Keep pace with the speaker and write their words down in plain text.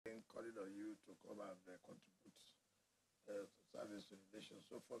service to the nation.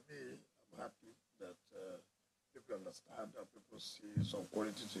 So for me, I'm happy that people understand and people see some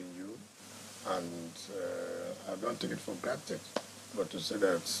qualities in you, and I don't take it for granted. But to say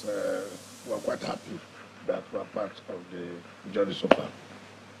that we're quite happy that we're part of the journey so far.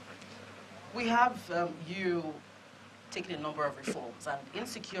 We have you taking a number of reforms, and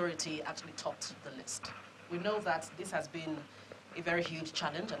insecurity actually topped the list. We know that this has been a very huge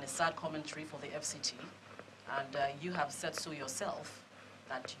challenge and a sad commentary for the FCT, and you have said so yourself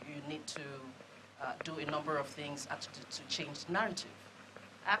that you need to do a number of things actually to change the narrative.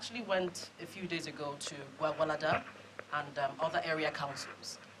 I actually went a few days ago to Gwagwalada and other area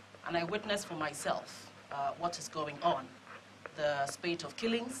councils, and I witnessed for myself what is going on, the spate of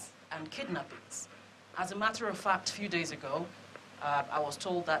killings and kidnappings. As a matter of fact, a few days ago, I was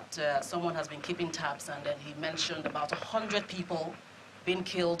told that someone has been keeping tabs, and then he mentioned about 100 people being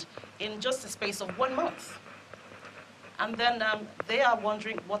killed in just the space of 1 month. And then they are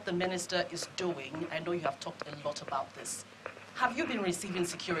wondering what the minister is doing. I know you have talked a lot about this. Have you been receiving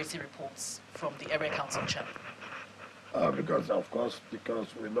security reports from the area council chairman? Because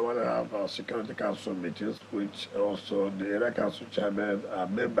we don't want to have our security council meetings, which also the area council chairman are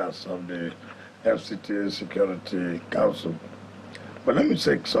members of the FCT Security Council. But let me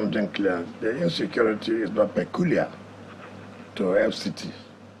say something clear. The insecurity is not peculiar to FCT.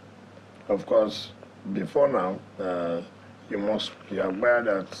 Of course, before now, you must be aware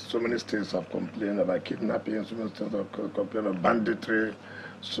that so many states have complained about kidnapping, so many states have complained of banditry.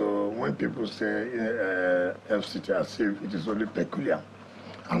 So when people say FCT as if it is only peculiar.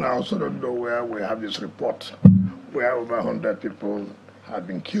 And I also don't know where we have this report where over 100 people have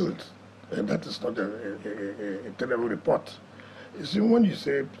been killed. And that is not a terrible report. You see, when you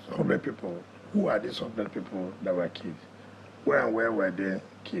say 100 people, who are these 100 people that were killed? Where and where were they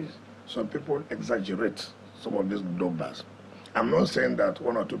killed? Some people exaggerate some of these numbers. I'm not saying that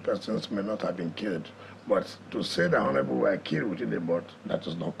 1 or 2 persons may not have been killed, but to say that 100 people were killed within a month, that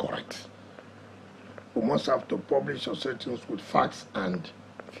is not correct. We must have to publish our things with facts and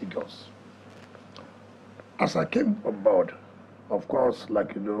figures. As I came aboard, of course,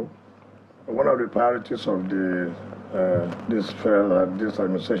 like you know, one of the priorities of this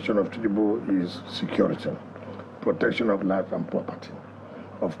administration of Tinubu is security, protection of life and property.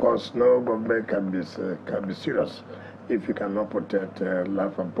 Of course, no government can be serious if you cannot protect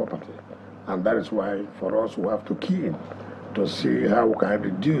life and property. And that is why, for us, we have to key in to see how we can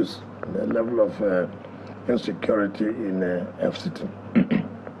reduce the level of insecurity in FCT.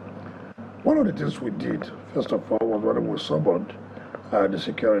 One of the things we did, first of all, was when we summoned the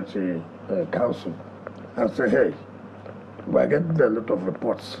Security Council and say, hey, we're getting a lot of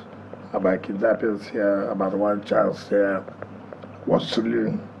reports about kidnappings here, about one child here. What's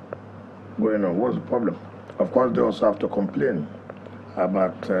really going on? What's the problem? Of course, they also have to complain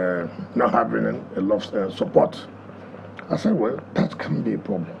about not having a lot of support. I said, well, that can be a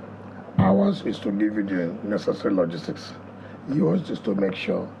problem. Ours is to give you the necessary logistics. Yours is to make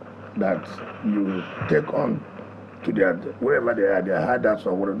sure that you take on to their, wherever they are, their hideouts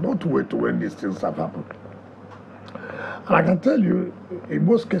or whatever, not to wait to when these things have happened. And I can tell you, in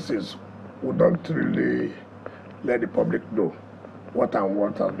most cases, we don't really let the public know what and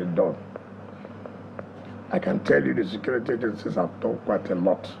what has been done. I can tell you the security agencies have done quite a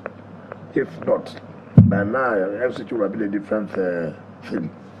lot. If not, by now, FCT will be a different thing.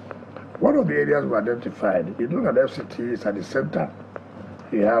 One of the areas we identified, you look at FCT, is at the center.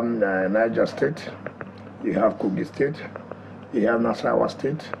 You have Niger State, you have Kogi State, you have Nasarawa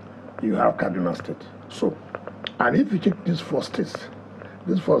State, you have Kaduna State. So, and if you check these 4 states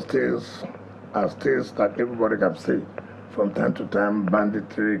are states that everybody can say, from time to time,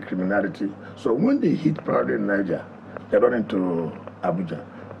 banditry, criminality. So when they hit probably in Niger, they run into Abuja.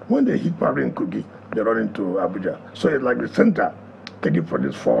 When they hit probably in Kogi, they run into Abuja. So it's like the center taken for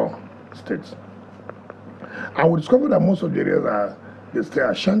these 4 states. And we discovered that most of the areas are, they stay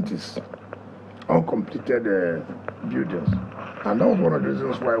shanties, uncompleted buildings. And that was one of the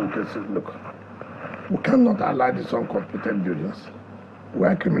reasons why we can say, look, we cannot allow these uncompleted buildings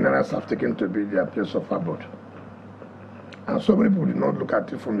where criminals have taken to be their place of abode. And so many people did not look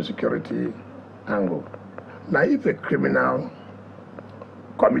at it from a security angle. Now, if a criminal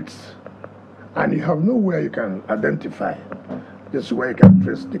commits and you have nowhere you can identify, this is where you can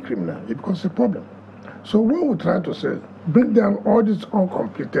trace the criminal, it becomes a problem. So when we try to say, bring down all these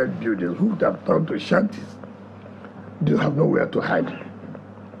uncompleted buildings who have turned to shanties, they have nowhere to hide.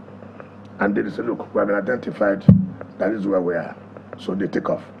 And they say, look, we have been identified, that is where we are. So they take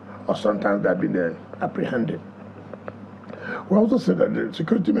off. Or sometimes they've been apprehended. We also said that the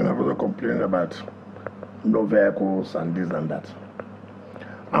security men have also complained about no vehicles and this and that.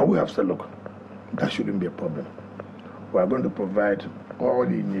 And we have said, look, that shouldn't be a problem. We are going to provide all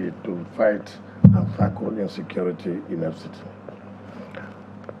you need to fight and tackle insecurity in FCT.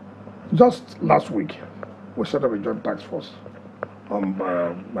 Just last week, we set up a joint task force on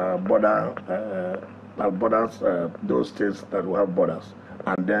borders, those states that will have borders,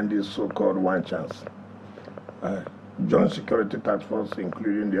 and then this so-called one chance. Joint security task force,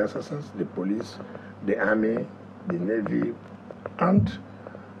 including the SSS, the police, the army, the navy, and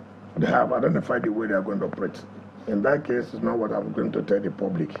they have identified the way they are going to operate. In that case, it's not what I'm going to tell the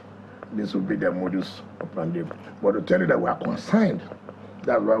public. This will be their modus operandi. But to tell you that we are concerned,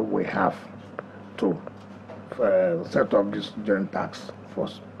 that's why we have to set up this joint task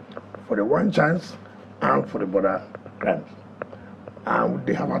force for the one chance and for the border crimes. And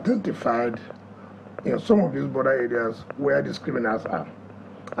they have identified in some of these border areas where the criminals are.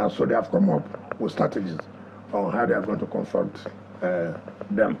 And so they have come up with strategies on how they are going to confront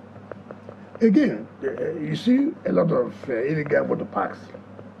them. Again, you see a lot of illegal motor parks.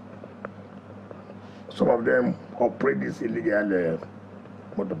 Some of them operate these illegal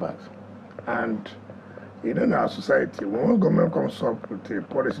motor parks. And in our society, when government comes up with a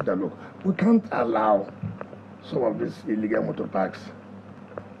policy that, look, we can't allow some of these illegal motor parks,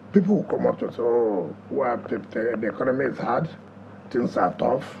 people will come up to say, oh, well, the economy is hard, things are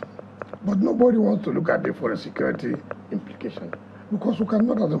tough, but nobody wants to look at it for a security implication. Because we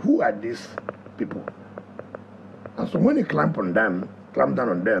cannot ask who are these people. And so when you clamp down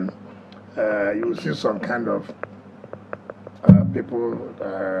on them, you will see some kind of people,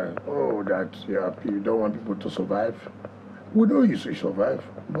 that you don't want people to survive. We know you should survive,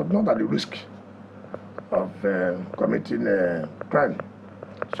 but not at the risk of committing a crime.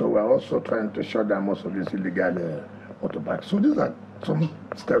 So we're also trying to shut down most of these illegal motorbikes. So these are some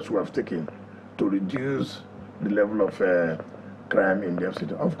steps we have taken to reduce the level of crime in the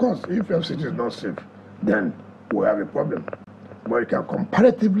FCT. Of course, if FCT is not safe, then we have a problem. But you can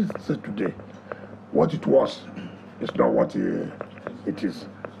comparatively say today, what it was is not what it is.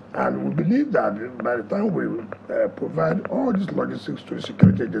 And we believe that by the time we provide all these logistics to the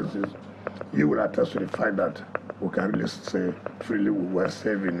security agencies, you will attest to the fact that we can really say freely we were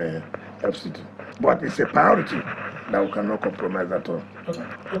safe in FCT. But it's a priority that we cannot compromise at all.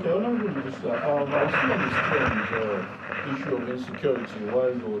 Okay, Honorable Minister, I still understand the issue of insecurity while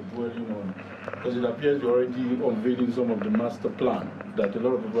you're dwelling on, because it appears you're already unveiling some of the master plan that a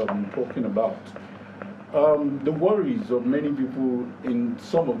lot of people have been talking about. The worries of many people in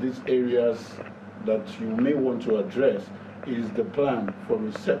some of these areas that you may want to address is the plan for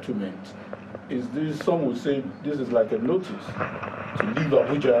resettlement. Is this, some would say this is like a notice to leave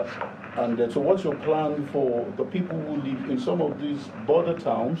Abuja, and so what's your plan for the people who live in some of these border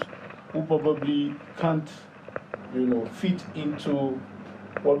towns who probably can't, fit into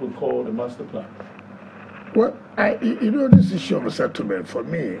what we call the master plan? Well, this issue of resettlement, for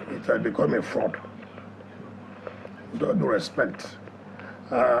me, it has become a fraud. No respect.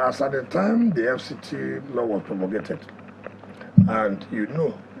 As at the time the FCT law was promulgated, and you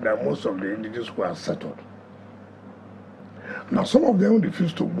know that most of the indigenous were settled. Now some of them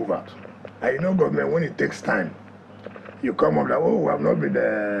refuse to move out. And government, when it takes time, you come up like, oh, we have not been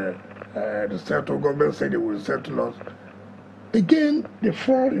the settled. Government said they will settle us. Again, they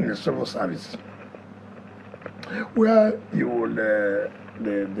fall in the civil service, where you will those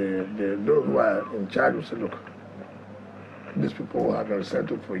who are in charge will say, look, these people have been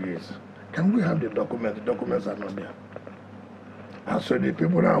settled for years. Can we have the documents? The documents are not there. And so the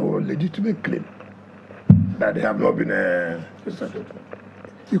people now who legitimate claim that they have not been settled.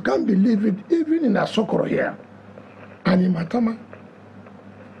 You can't believe it, even in Asokoro here and in Matama.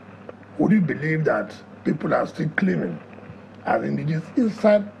 Would you believe that people are still claiming as indigenous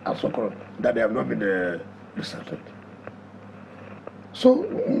inside Asokoro that they have not been resettled? So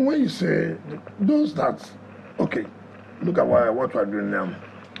when you say those that, okay, look at what we're doing now.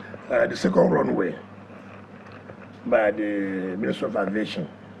 The second runway by the Ministry of Aviation.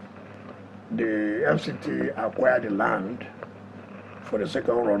 The FCT acquired the land for the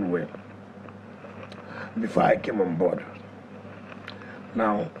second runway before I came on board.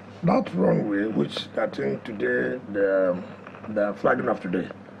 Now, that runway, which I think today, they're flagging off today.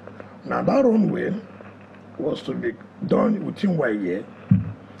 Now, that runway was to be done within 1 year,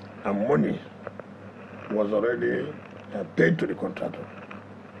 and money was already paid to the contractor.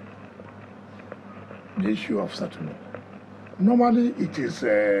 The issue of settlement. Normally, it is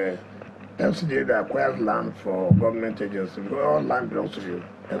FCT that acquires land for government agencies. All land belongs to the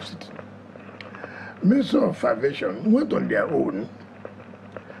FCT. Ministry of Aviation went on their own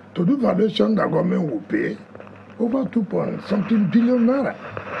to to do valuation, the government will pay over 2-point-something billion naira.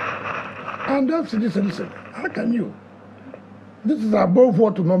 And that's listen, how can you? This is above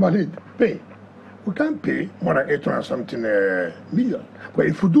what to normally pay. We can't pay more than 800-something million. But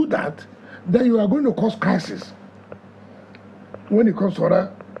if you do that, then you are going to cause crisis when it comes to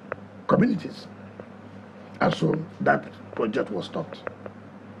other communities. And so that project was stopped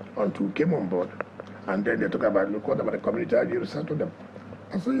until we came on board. And then they talk about, look, what about the community? How do you resettle them?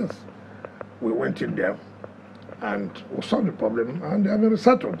 I said, yes. We went in there and we solved the problem, and they have been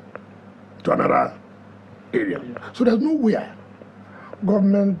resettled to another area. So there's nowhere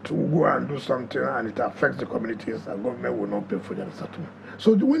government will go and do something and it affects the communities, and government will not pay for the resettlement.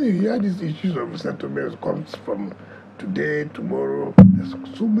 So when you hear these issues of resettlement comes from today, tomorrow, there's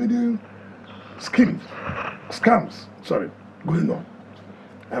so many scams, going on.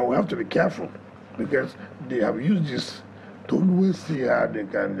 And we have to be careful, because they have used this to always see how they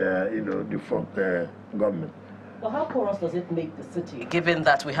can, default the government. Well, how porous does it make the city, given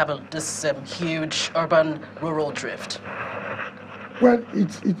that we have this huge urban-rural drift? Well,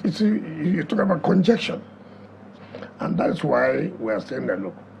 you talk about congestion. And that's why we are saying that,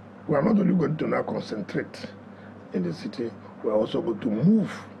 look, we are not only going to now concentrate in the city, we are also going to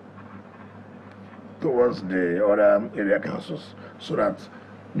move towards the other area councils, so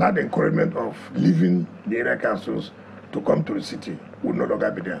that encouragement of leaving the area councils to come to the city will no longer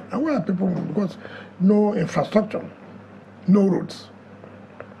be there. And where are people? Because no infrastructure, no roads.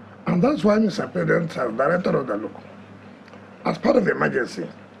 And that's why Mr. President has directed us that, look, as part of the emergency,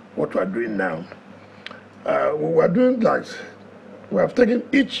 what we are doing now, we are doing like, we have taken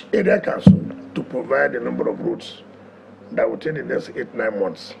each area council to provide a number of routes that will take the next 8-9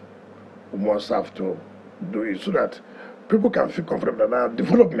 months. We must have to do it so that people can feel comfortable that now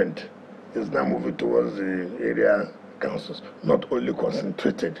development is now moving towards the area councils, not only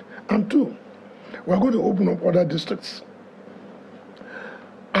concentrated. And two, we are going to open up other districts.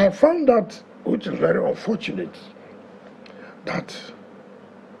 I found that, which is very unfortunate, that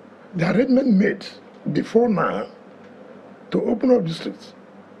the arrangement made before now to open up districts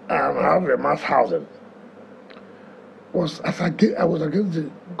and have a mass housing was I was against the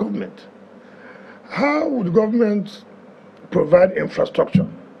government. How would the government provide infrastructure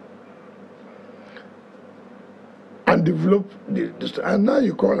and develop the district? And now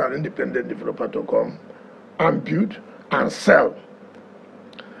you call an independent developer to come and build and sell.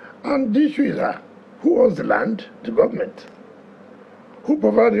 And the issue is who owns the land? The government. Who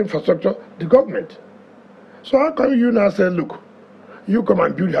provides infrastructure? The government. So how come you now say, look, you come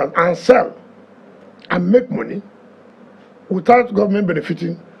and build house and sell and make money without government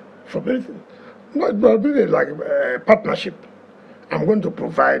benefiting from anything? No, it's really like a partnership. I'm going to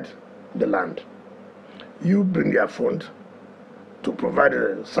provide the land. You bring your fund to provide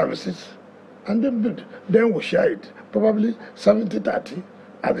the services, and then build. Then we'll share it, probably 70-30,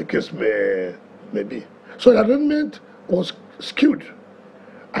 as the case may be. So the arrangement was skewed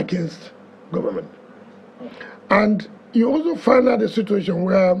against government. And you also find out a situation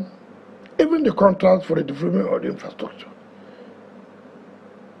where even the contracts for the development of the infrastructure,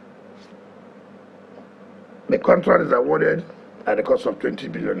 the contract is awarded at the cost of 20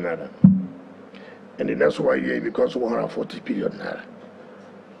 billion naira. And the next 1 year it becomes 140 billion naira.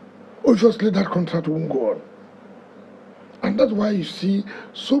 Obviously that contract won't go on. And that's why you see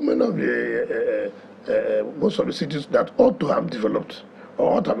so many of the most of the cities that ought to have developed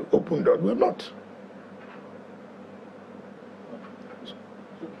or ought to have opened up were not.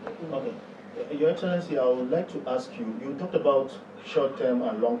 Okay. Your Excellency, I would like to ask you, you talked about short-term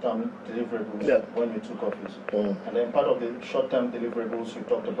and long-term deliverables when you took office. And then part of the short-term deliverables you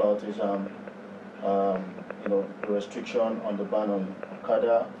talked about is the restriction on the ban on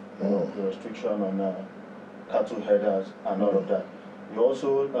Okada, the restriction on cattle headers and all of that. You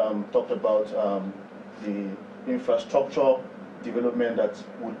also talked about the infrastructure development that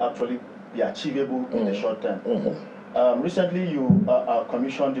would actually be achievable in the short term. Recently, you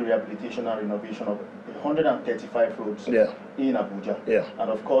commissioned the rehabilitation and renovation of 135 roads in Abuja. And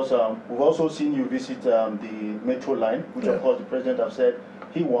of course, we've also seen you visit the metro line, which of course the President has said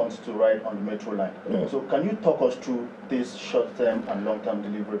he wants to ride on the metro line. So can you talk us through these short-term and long-term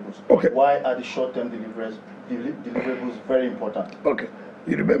deliverables? Okay. Why are the short-term deliverables very important? Okay.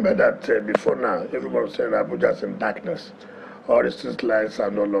 You remember that before now, everybody was saying Abuja is in darkness. All the street lights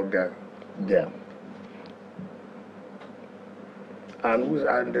are no longer there.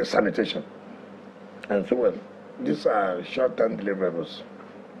 And the sanitation. And so on. These are short-term deliverables.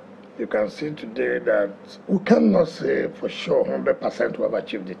 You can see today that we cannot say for sure 100% we have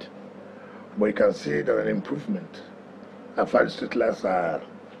achieved it. But you can see there's an improvement. As far as street lights are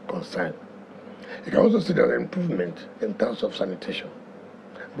concerned. You can also see there's an improvement in terms of sanitation.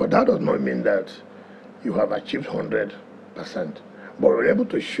 But that does not mean that you have achieved 100%. But we're able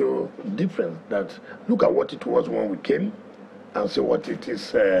to show difference that look at what it was when we came and see what it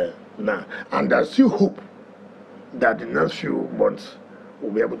is now. And there's still hope that in the next few months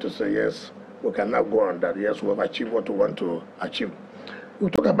we'll be able to say, yes, we can now go on that. Yes, we have achieved what we want to achieve. We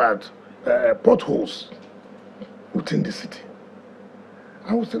talk about potholes within the city.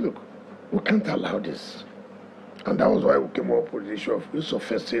 I would say, look, we can't allow this. And that was why we came up with the issue of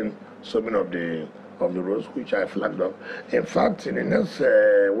resurfacing so many of the roads, which I flagged up. In fact, in the next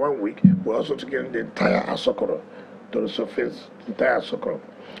 1 week, we're also taking the entire Asokoro to resurface the entire Asokoro.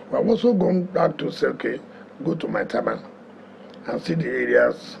 We're also going back to say, okay, go to Maitama and see the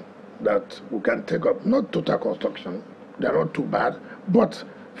areas that we can take up. Not total construction, they're not too bad, but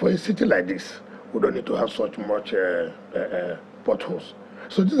for a city like this, we don't need to have such much potholes.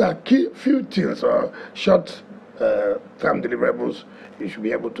 So these are key few things or short term deliverables you should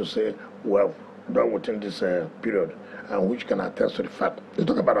be able to say, well, done within this period, and which can attest to the fact. You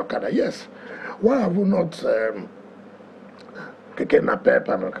talk about Okada, yes. Why have we not taken a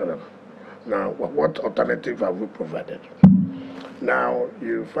paper and Okada? Now, what alternative have we provided? Now,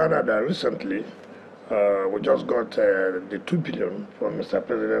 you found out that recently we just got the 2 billion from Mr.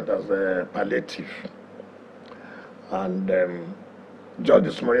 President as a palliative. And just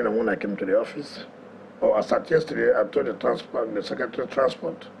this morning when I came to the office, or as at yesterday, I told the Secretary of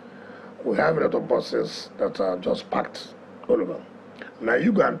Transport, we have a lot of buses that are just packed all over. Now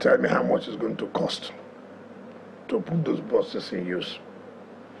you go and tell me how much it's going to cost to put those buses in use.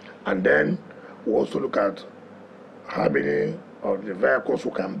 And then we also look at how many of the vehicles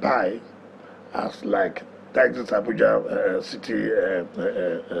we can buy as like Texas Abuja city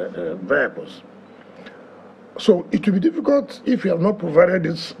vehicles. So it will be difficult if you have not provided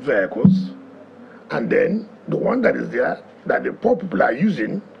these vehicles, and then the one that is there that the poor people are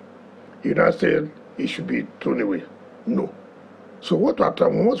using, you now say it should be thrown away. No. So what we have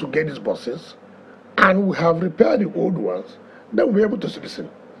done, once we get these buses and we have repaired the old ones, then we'll be able to say, listen,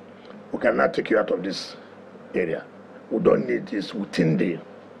 we can now take you out of this area. We don't need this within the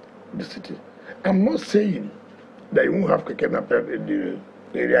city. I'm not saying that you won't have Keke in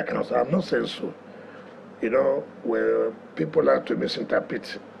the area council. I'm not saying so. You know, where people are to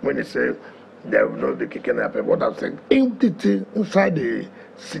misinterpret when they say there will not be Keke, what I'm saying, entity inside the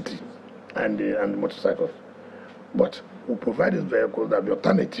city and the motorcycles. But we provide these vehicles that be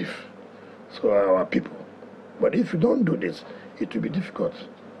alternative to our people. But if you don't do this, it will be difficult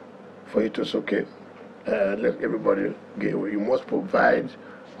for you to say, okay, let everybody go. You must provide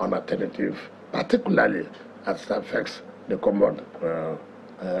an alternative, particularly as it affects the common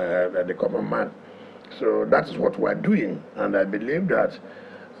man. So that is what we're doing, and I believe that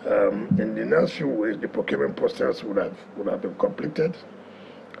in the next few weeks the procurement process would have been completed.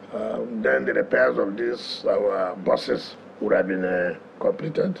 Then the repairs of these our buses would have been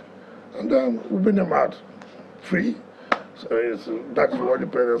completed, and then we'll bring them out free. So that's what the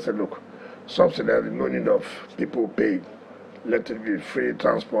president said. Look, subsidies, no need of people paying. Let it be free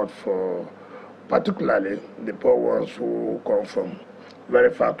transport for particularly the poor ones who come from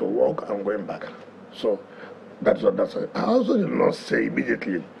very far to work and going back. So that's what that's. I also did not say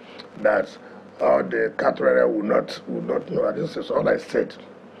immediately that the cattle area will not know. This is all I said.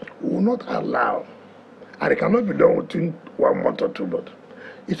 We will not allow, and it cannot be done within 1 month or 2 months.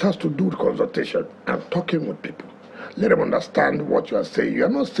 It has to do with consultation and talking with people. Let them understand what you are saying. You are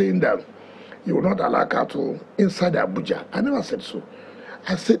not saying that you will not allow cattle inside Abuja. I never said so.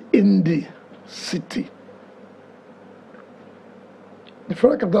 I said in the city. The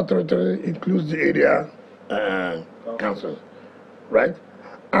Federal Capital Territory includes the area council, right?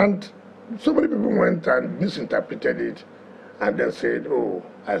 And so many people went and misinterpreted it and then said, oh,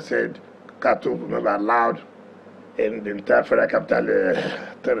 I said cattle will not be allowed in the entire Federal Capital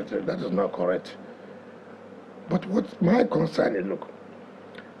Territory. That is not correct. But what my concern is, look,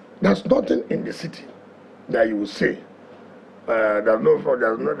 there's nothing in the city that you will say there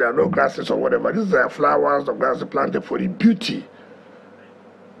are no grasses or whatever. These are flowers or grasses planted for the beauty,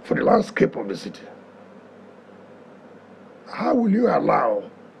 for the landscape of the city. How will you allow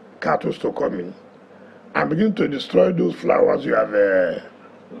cattle to come in and begin to destroy those flowers you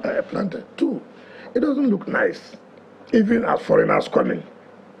have planted? Too, it doesn't look nice, even as foreigners coming.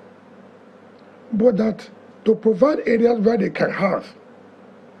 But that to provide areas where they can have,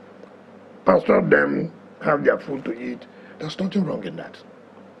 pasture them, have their food to eat, there's nothing wrong in that.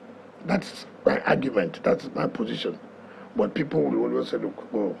 That's my argument, that's my position. But people will always say,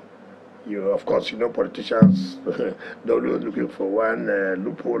 look, go, Of course, politicians, they're always looking for one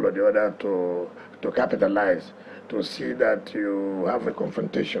loophole or the other to capitalize, to see that you have a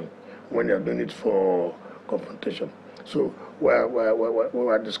confrontation when you're doing it for confrontation. So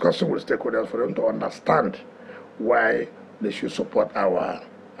we're discussing with stakeholders for them to understand why they should support our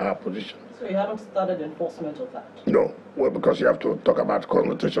position. So you haven't started enforcement of that? No, well, because you have to talk about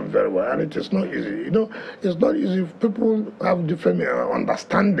consultation very well, and it is not easy. It's not easy if people have different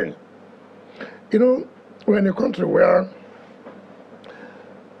understanding. We're in a country where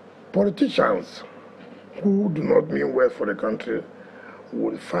politicians who do not mean well for the country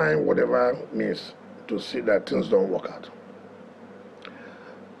will find whatever means to see that things don't work out.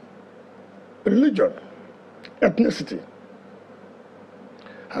 Religion, ethnicity,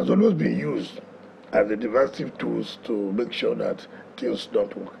 has always been used as a divisive tools to make sure that things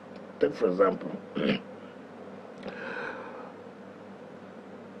don't work. Take, for example,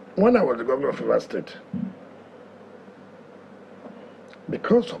 when I was the governor of Rivers State,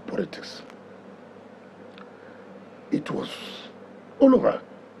 because of politics, it was all over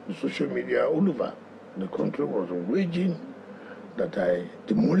the social media, all over the country was raging that I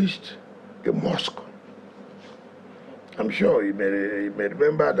demolished a mosque. I'm sure you may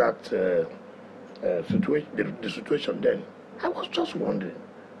remember that the situation then. I was just wondering,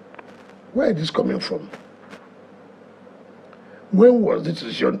 where is this coming from? When was this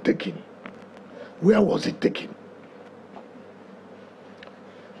decision taken? Where was it taken?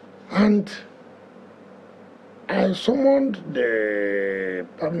 And I summoned the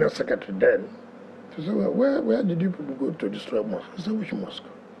permanent secretary then to say, well, where did you people go to destroy a mosque? I said, which mosque?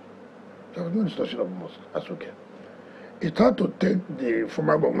 There was no destruction of a mosque. That's okay. It had to take the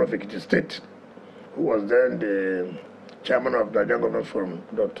former governor of FCT State, who was then the chairman of the Nigerian Government Forum,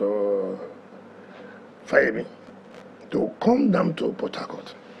 Dr. Fayemi, to come down to Port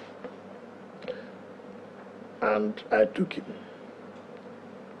Harcourt. And I took him.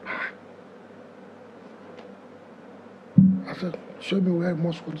 I said, show me where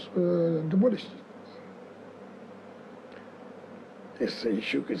mosque was demolished. He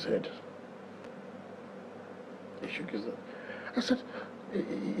shook his head. I said,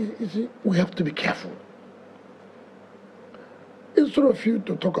 we have to be careful. Instead of you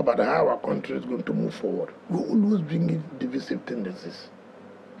to talk about how our country is going to move forward, we always bring in divisive tendencies.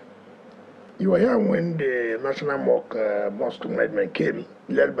 You were here when the National Mosque Movement came,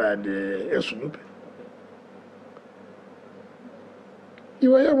 led by the SNUP.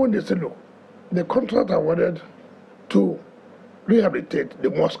 You were here when they said, look, the contract awarded to rehabilitate the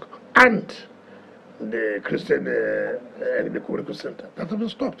mosque and the Christian the community center, that has been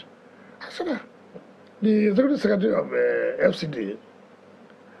stopped. I said, the Executive Secretary of FCT,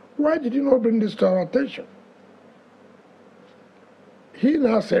 why did you not bring this to our attention? He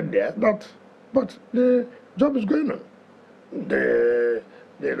now said there that, but the job is going on. The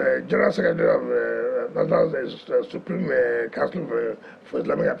General Secretary of National Supreme Council for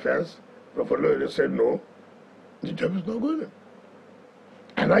Islamic Affairs, Professor Lowe, said no, the job is not going on.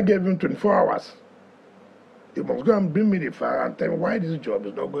 And I gave him 24 hours. You must go and bring me the file and tell me why this job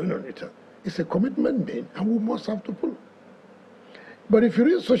is not going on. It's a commitment made, and we must have to pull. But if you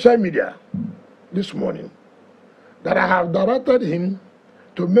read social media this morning, that I have directed him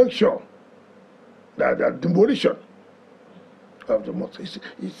to make sure that the demolition of the mosque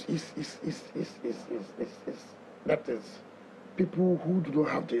that is people who do not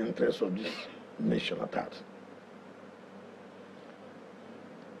have the interests of this nation at heart.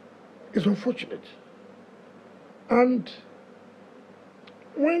 It's unfortunate. And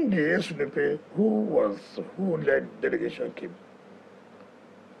when the SNP, who led delegation came,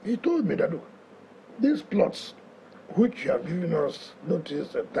 he told me that, look, these plots which you have given us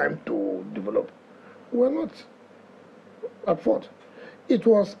notice and time to develop were not at fault. It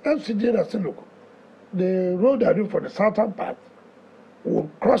was FCT that said, look, the road they are doing for the southern part will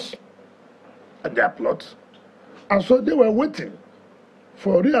cross their plots, and so they were waiting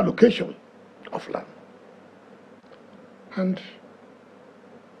for reallocation of land. And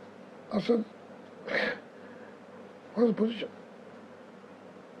I said, what's the position?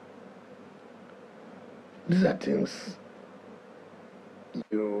 These are things,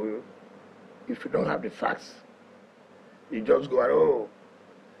 if you don't have the facts, you just go and, oh,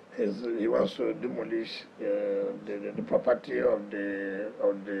 he wants to demolish the property of the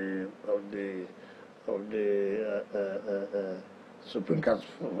Supreme Council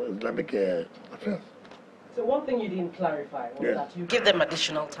for Islamic Affairs. So one thing you didn't clarify was that you give them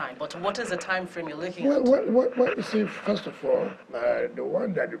additional time, but what is the time frame you're looking at? Well, you see, first of all, the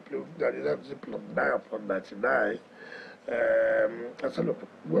one that is plot 99, I said, look,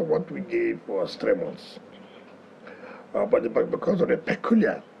 well, what we gave was 3 months. But because of the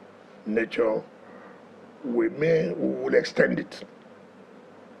peculiar nature, we will extend it.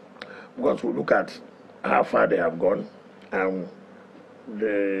 Because we look at how far they have gone and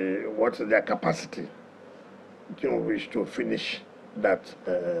what is their capacity to finish that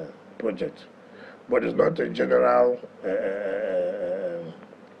project. But it's not a general, it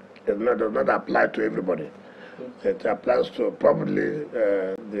does not apply to everybody. It applies to probably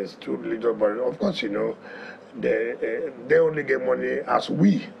these two religious bodies. Of course, they only get money as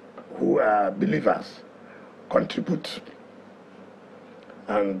we, who are believers, contribute.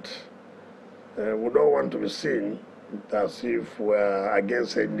 And we don't want to be seen as if we're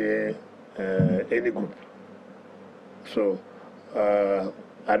against any group. So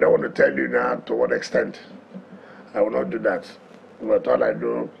I don't want to tell you now to what extent. I will not do that. But all I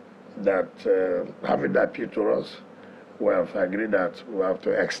know that having that appeal to us, we have agreed that we have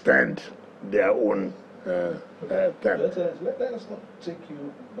to extend their own term. Let us not take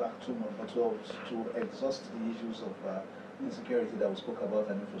you back too much, but to exhaust the issues of insecurity that we spoke about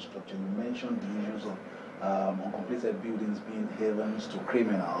and infrastructure. You mentioned the issues of uncompleted buildings being havens to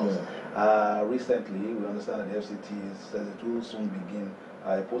criminals. Yeah. Recently, we understand that the FCT says it will soon begin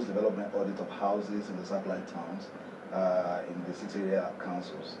a post-development audit of houses in the satellite towns in the 6 area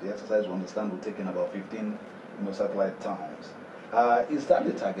councils. The exercise, we understand, will take in about 15 satellite towns. Is that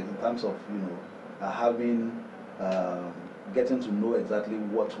the target in terms of having getting to know exactly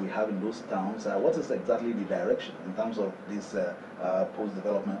what we have in those towns? What is exactly the direction in terms of this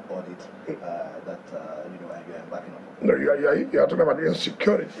post-development audit that you're embarking on? No, you are talking about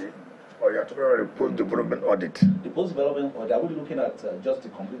insecurity, or you are talking about the post-development audit? The post-development audit, are we looking at just the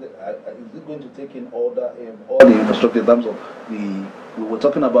completed? Is it going to take in all the infrastructure in terms of we were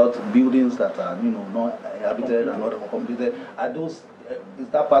talking about buildings that are not inhabited and not completed? Are those? Is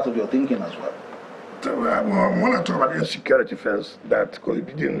that part of your thinking as well? I want to talk about insecurity first, that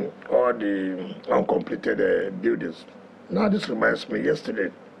including all the uncompleted buildings. Now this reminds me,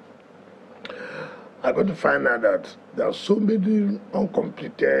 yesterday, I got to find out that there are so many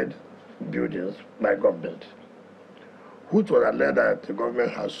uncompleted buildings by government, which was a letter that the government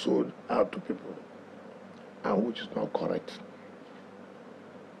has sold out to people, and which is not correct.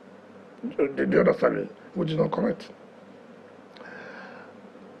 Do you understand me? Which is not correct.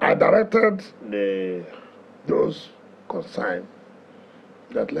 I directed those concerned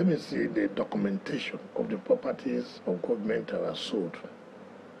that let me see the documentation of the properties of government that are sold.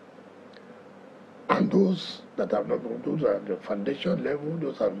 And those that have not, those are the foundation level,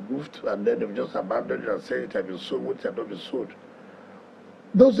 those are roofed, and then they've just abandoned it and said it has been sold, which have not been sold.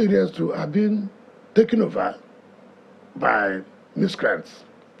 Those areas too have been taken over by miscreants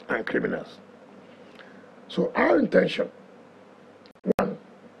and criminals. So our intention, one,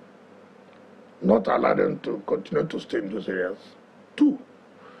 not allow them to continue to stay in those areas. 2,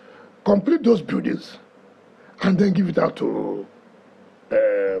 complete those buildings and then give it out to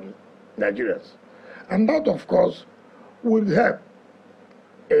Nigerians. And that, of course, will help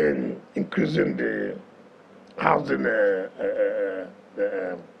in increasing the housing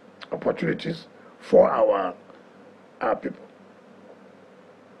opportunities for our people.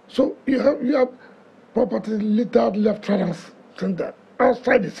 So you have property littered left, right, and center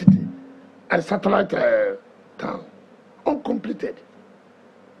outside the city, a satellite town, uncompleted.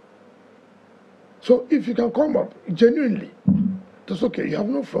 So if you can come up genuinely, that's okay, you have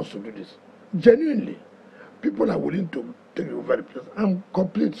no funds to do this. Genuinely, people are willing to take over the place and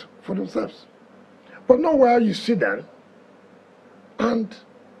complete for themselves. But not where you sit down and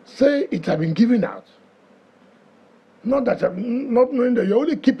say it has been given out. Not knowing that you're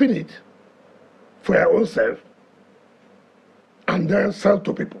only keeping it for your own self and then sell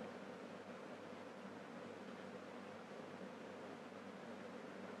to people.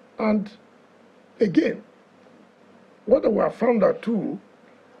 And again, what we have found out too,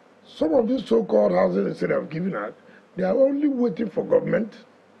 some of these so-called houses instead of giving out, they are only waiting for government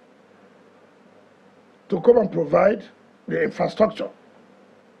to come and provide the infrastructure.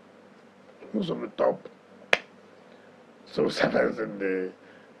 Most of the top civil servants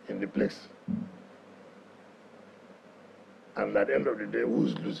in the place. And at the end of the day,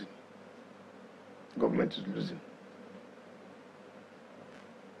 who's losing? Government is losing.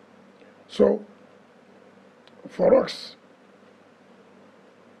 So, for us,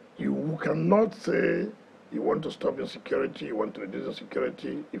 you cannot say you want to stop insecurity, you want to reduce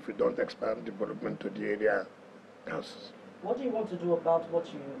insecurity if you don't expand development to the area councils. What do you want to do about what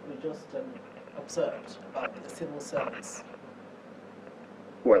you just observed about the civil service?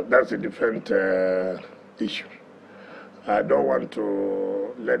 Well, that's a different issue. I don't want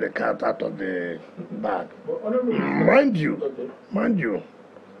to let the cat out of the bag. Mind you,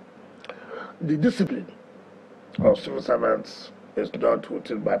 the discipline of civil servants is not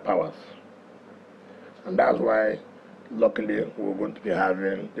within my powers. And that's why, luckily, we're going to be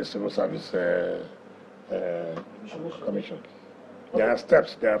having the Civil Service Commission. There are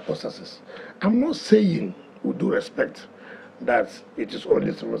steps, there are processes. I'm not saying, with due respect, that it is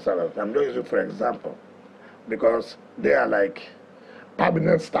only civil servants. I'm not using for example, because they are like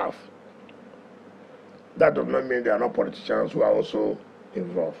permanent staff. That does not mean there are not politicians who are also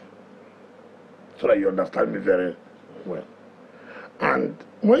involved. So that you understand me very well. And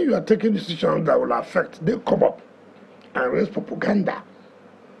when you are taking decisions that will affect, they come up and raise propaganda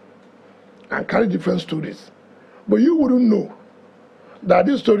and carry different stories. But you wouldn't know that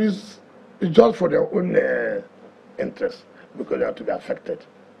these stories is just for their own interest, because they have to be affected.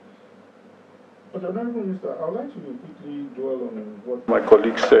 But Honorable Minister, I would like to quickly dwell on what my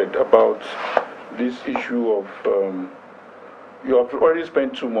colleague said about this issue of you have already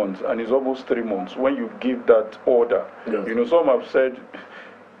spent 2 months and it's almost 3 months when you give that order. Yes. You know, some have said,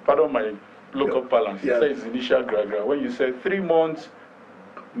 pardon my local parlance, yes. It says initial graduate. When you say 3 months,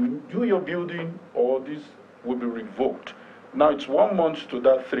 do your building or this will be revoked. Now it's 1 month to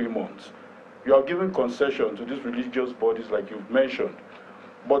that 3 months. You are giving concession to these religious bodies like you've mentioned.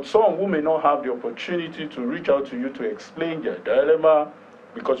 But some who may not have the opportunity to reach out to you to explain their dilemma,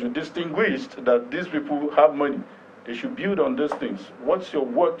 because you distinguished that these people have money, they should build on these things. What's your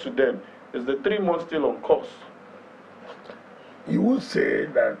word to them? Is the 3 months still on course? You will say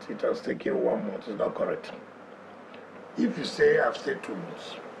that it has taken 1 month. It's not correct. If you say I've stayed 2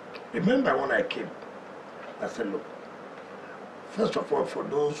 months, remember when I came, I said, look, first of all, for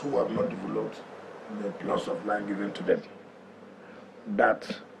those who have not developed the plots of land given to them,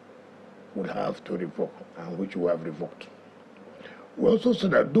 that would have to revoke, and which we have revoked. We also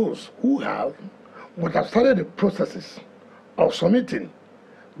said that those who have but have started the processes of submitting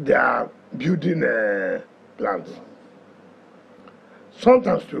their building plans.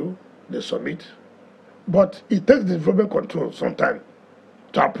 Sometimes too, they submit, but it takes the development control sometime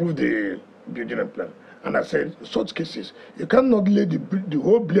to approve the building plan. And I said, in such cases, you cannot lay the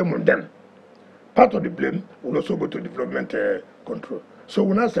whole blame on them. Part of the blame will also go to development control. So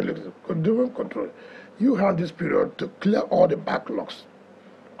when I say, look, development control, you have this period to clear all the backlogs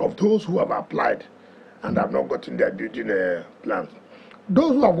of those who have applied and have not gotten their building plans.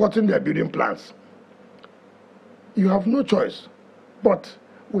 Those who have gotten their building plans, you have no choice. But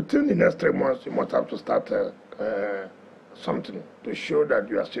within the next 3 months, you must have to start something to show that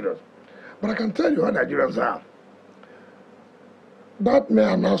you are serious. But I can tell you how Nigerians are. That mere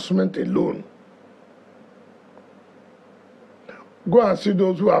announcement alone, go and see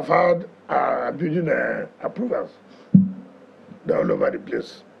those who have had building approvals. They're all over the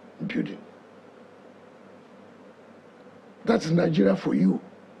place building. That's Nigeria for you.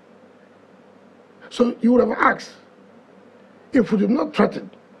 So you would have asked, if we did not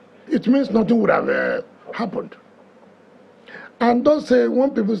threaten, it means nothing would have happened. And don't say, when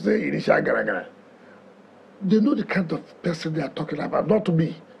people say initial gara, they know the kind of person they are talking about, not to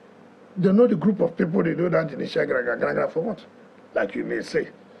me. They know the group of people, they know that initial gara for what? Like you may say.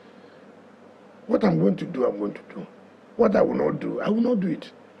 What I'm going to do, I'm going to do. What I will not do, I will not do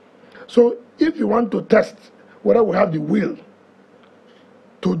it. So if you want to test whether we have the will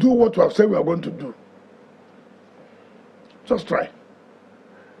to do what we have said we are going to do, just try.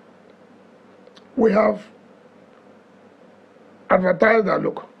 We have advertised that,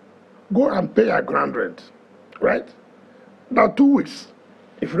 look, go and pay a ground rent, right? Now 2 weeks.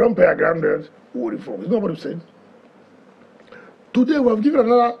 If you don't pay a ground rent, we will reform. It's not what I'm saying. Today we have given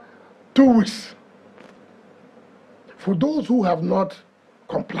another 2 weeks for those who have not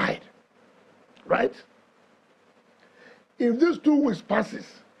complied, right? If these 2 weeks passes,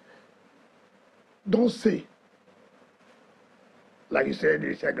 don't say, like you said,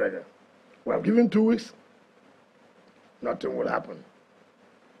 we have given 2 weeks, nothing will happen.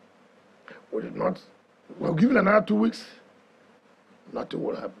 We did not, we have given another 2 weeks, nothing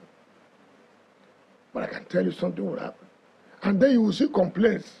will happen. But I can tell you something will happen. And then you will see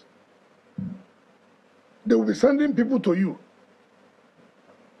complaints. They will be sending people to you.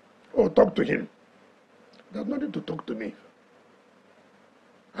 Or talk to him. There's nothing to talk to me.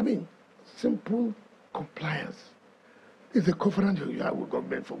 I mean, simple compliance is a covenant you have with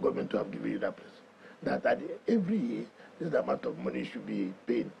government for government to have given you that place. That every year, this amount of money should be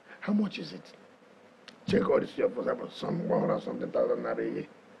paid. How much is it? Check all this year, for example, some 100-something thousand naira a year,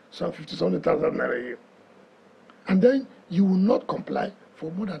 some 50-something thousand naira a year. And then you will not comply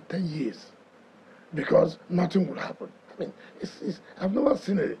for more than 10 years because nothing will happen. mean, I've never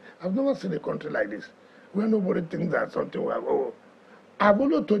seen a country like this where nobody thinks that something will happen. Oh, I've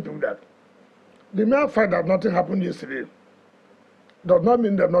always told you that the mere fact that nothing happened yesterday does not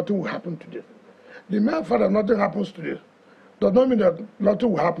mean that nothing will happen today. The mere fact that nothing happens today does not mean that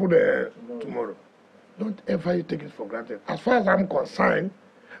nothing will happen tomorrow. Don't ever take it for granted. As far as I'm concerned,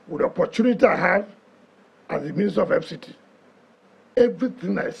 with the opportunity I have as the Minister of FCT,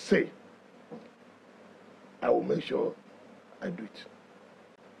 everything I say, I will make sure I do it.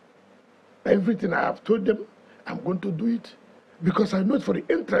 Everything I have told them, I'm going to do it because I know it's for the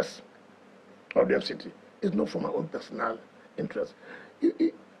interest of the FCT. It's not for my own personal interest.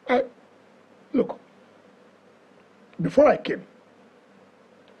 Look, before I came,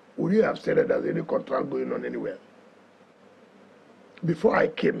 would you have said that there's any contract going on anywhere? Before I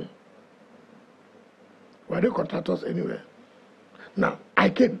came, were there contractors anywhere? Now, I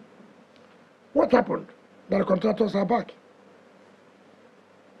came. What happened? That the contractors are back.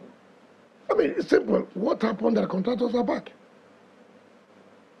 I mean, it's simple. What happened that the contractors are back?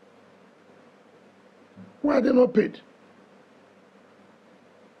 Why are they not paid?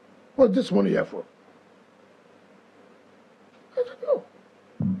 What's this money here for? I don't know.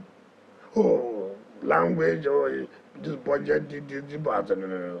 Oh, language or this budget, this, no.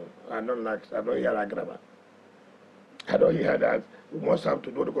 I don't hear that grammar. I don't hear that. We must have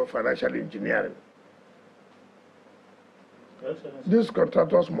to do the financial engineering. These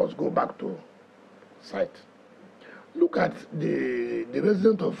contractors must go back to site. Look at the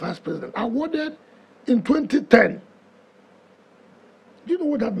resident of Vice President awarded in 2010. Do you know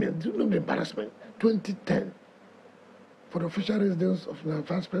what that means? Do you know the embarrassment? 2010 for the official residence of the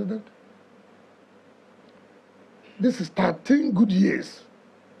Vice President. This is 13 good years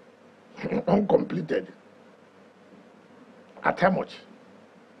uncompleted. At how much?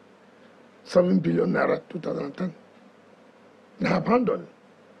 7 billion naira 2010. Now abandoned.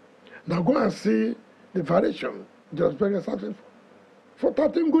 Now go and see the variation just very certain for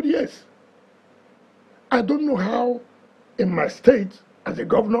 13 good years. I don't know how in my state as a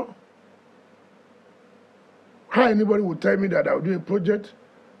governor, how anybody would tell me that I would do a project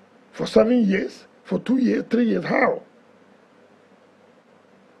for 7 years, for 2 years, 3 years. How?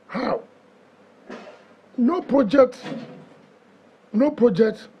 How? No project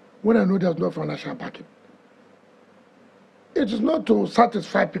when I know there's no financial backing. It is not to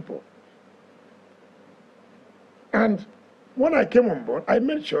satisfy people. And when I came on board, I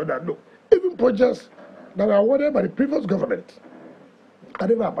made sure that, look, even projects that were awarded by the previous government, I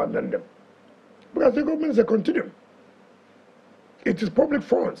never abandoned them. Because the government is a continuum. It is public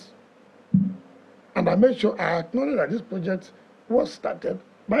funds. And I made sure I acknowledge that this project was started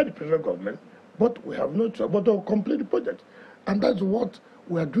by the previous government, but we have no choice but to complete the project. And that's what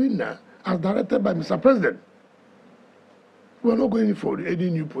we are doing now, as directed by Mr. President. We are not going for any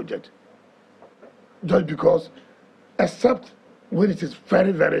new project. Just because, except when it is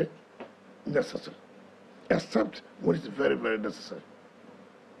very, very necessary. Except when it is very, very necessary.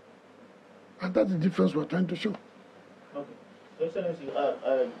 And that's the difference we're trying to show. Okay. Excellency,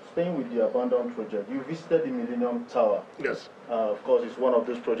 staying with the abandoned project, you visited the Millennium Tower. Yes. Of course, it's one of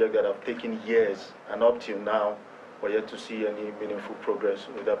those projects that have taken years, and up till now, we're yet to see any meaningful progress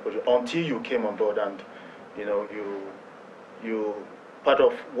with that project until you came on board. And you part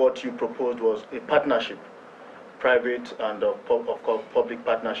of what you proposed was a partnership, private and of course public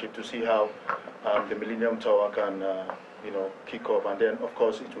partnership, to see how the Millennium Tower can kick off, and then of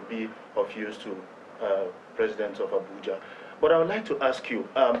course it will be of use to residents of Abuja. But I would like to ask you,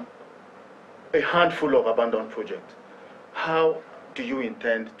 a handful of abandoned projects, how do you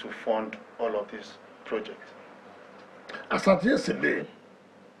intend to fund all of these projects? As at yesterday,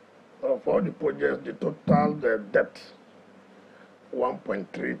 of all the projects, the total debt,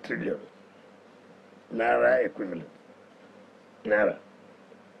 1.3 trillion naira equivalent. Naira.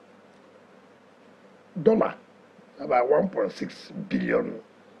 Dollar, about 1.6 billion,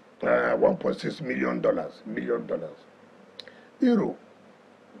 $1.6 million. Euro,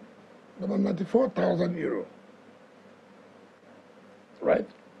 about 94,000 euro. Right?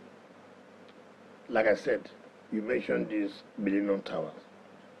 Like I said, you mentioned these Millennium Towers.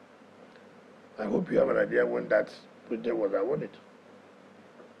 I hope you have an idea when that project was awarded.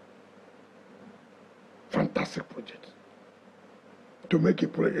 Fantastic project. To make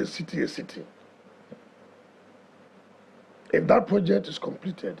a city a city. If that project is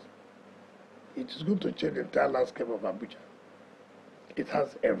completed, it is going to change the entire landscape of Abuja. It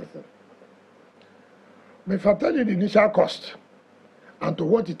has everything. But if I tell you the initial cost and to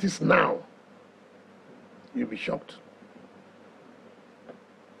what it is now, you'll be shocked.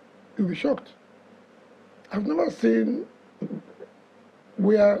 You'll be shocked. I've never seen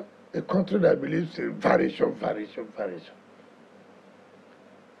where a country that believes in variation.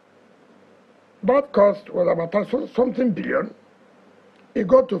 That cost was about something billion. It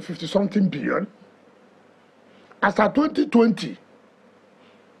got to 50-something billion. As at 2020,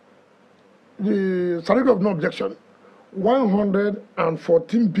 the certificate of no objection,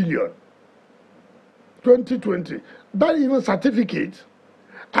 114 billion. 2020. That even certificate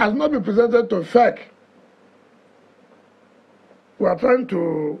has not been presented to FEC. We're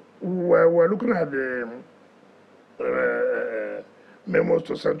looking at the memos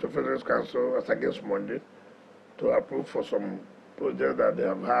to send to Federal Council as against Monday to approve for some projects that they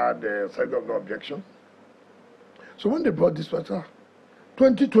have had certificate of no objection. So when they brought this matter,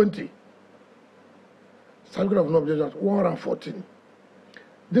 2020, certificate of no objection, 114.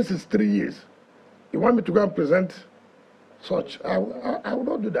 This is 3 years. You want me to go and present such? I will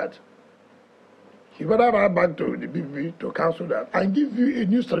not do that. You better write back to the BB to cancel that and give you a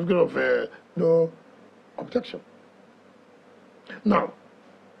new certificate of no objection. Now,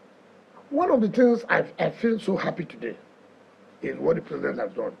 one of the things I feel so happy today is what the president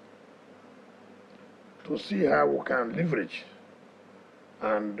has done to see how we can leverage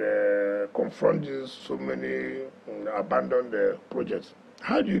and confront these so many abandoned projects.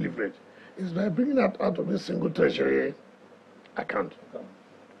 How do you leverage? It's by bringing that out of this single treasury account.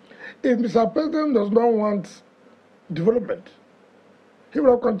 If Mr. President does not want development, he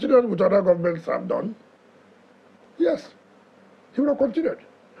will have continued with what other governments have done. Yes, he will have continued.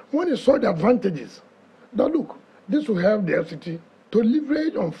 When he saw the advantages, that look, this will help the FCT to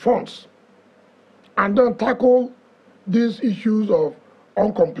leverage on funds and then tackle these issues of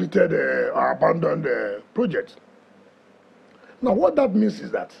uncompleted or abandoned projects. Now, what that means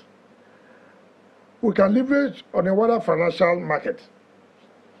is that we can leverage on a wider financial market.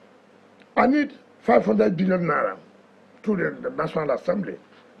 I need 500 billion naira through the National Assembly.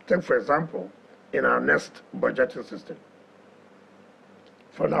 Take, for example, in our next budgeting system,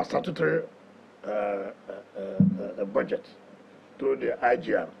 for our statutory budget through the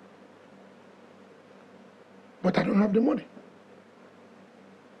IGR. But I don't have the money.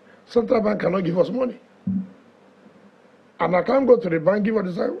 Central Bank cannot give us money. And I can't go to the bank, give us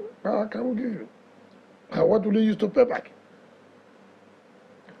and say, how can we give you? What will you use to pay back?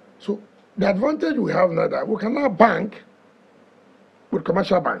 So the advantage we have now that we can now bank with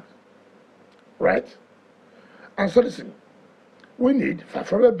commercial banks, right? And so listen, we need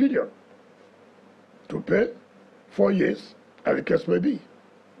 500 billion to pay 4 years, as the case may be.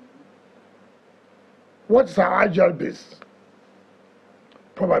 What's our IGR base?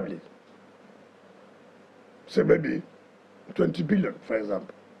 Probably, say maybe 20 billion, for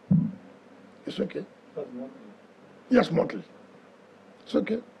example. It's okay. Yes, monthly. It's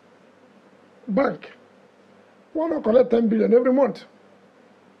okay. Bank, why not collect 10 billion every month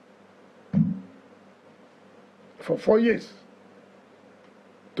for 4 years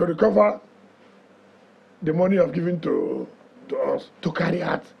to recover the money I've given to us to carry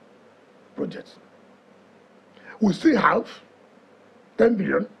out projects? We still have 10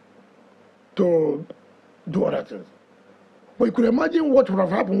 billion to do other things. But you could imagine what would have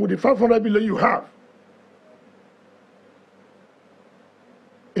happened with the 500 billion you have.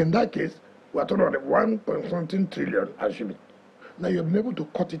 In that case, we are talking about 1.something trillion assuming. Now you have been able to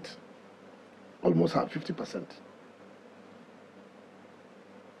cut it almost at 50%.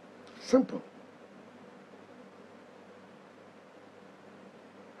 Simple.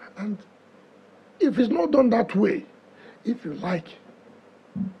 And if it's not done that way, if you like,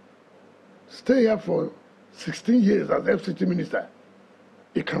 stay here for 16 years as FCT minister,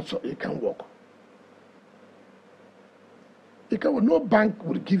 it can work. No bank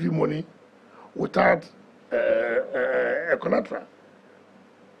will give you money without a collateral.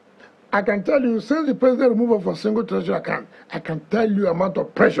 I can tell you, since the president removed for single treasury account, I can tell you the amount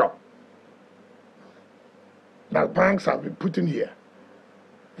of pressure that banks have been putting here.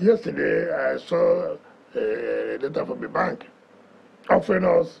 Yesterday, I saw a letter from the bank offering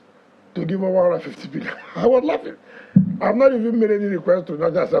us to give over 150 billion. I was laughing. I've not even made any request to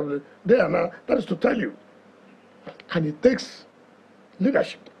National Assembly. They are now. That is to tell you. And it takes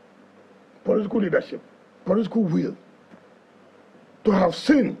leadership, political will, to have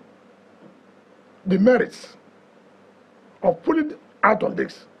seen the merits of putting out of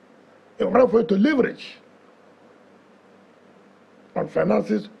this in order for you to leverage on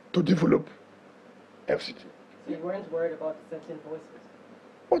finances to develop FCT. So you weren't worried about dissenting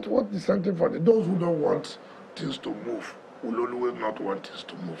voices? What dissenting for? Those who don't want things to move will always not want things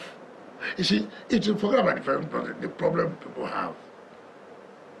to move. You see, it will forget about the problem people have.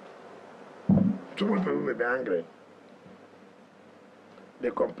 too many people may be angry. They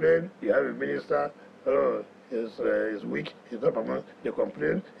complain, you have a minister, oh, he's weak, he's not performing. They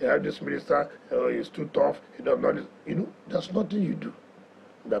complain, you have this minister, oh, he's too tough, he does not, you know, there's nothing you do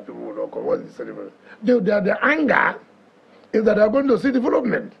that people will not come. What is the anger is that they are going to see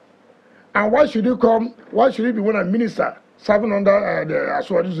development. And why should you come, why should he be one a minister serving under the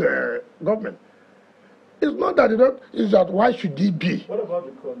Aswadi's government? It's not that they don't, it's that why should he be? What about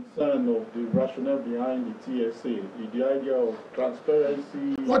the concern of the rationale behind the TSA, the idea of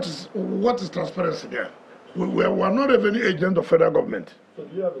transparency? What is transparency there? We are not a revenue agent of federal government. So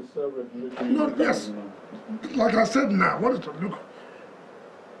do you have a self-regulatory? No, yes. Like I said now, what is to look?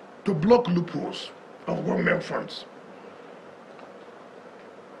 To block loopholes of government funds.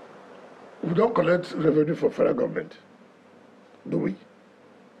 We don't collect revenue from federal government, do we?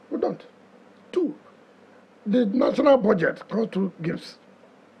 We don't. Two, the national budget comes through gifts.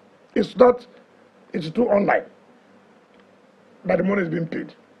 It's through online that the money is being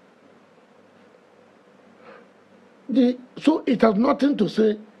paid. So it has nothing to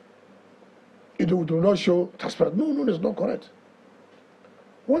say it will not show transparency. No, it's not correct.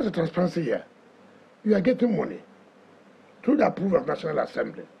 What's the transparency here? You are getting money through the approval of National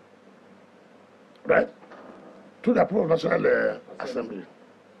Assembly. Right? Through the approval of National Assembly.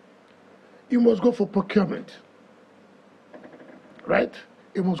 You must go for procurement. Right?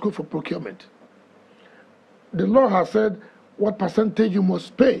 You must go for procurement. The law has said what percentage you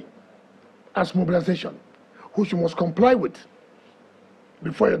must pay as mobilization, which you must comply with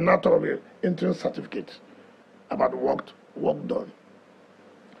before you now talk of an interim certificate about work done.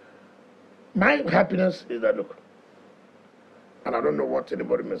 My happiness is that, look, and I don't know what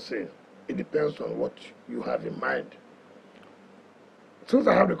anybody may say, it depends on what you have in mind. Since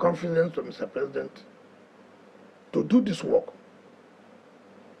I have the confidence of Mr. President to do this work,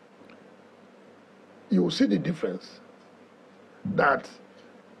 you will see the difference that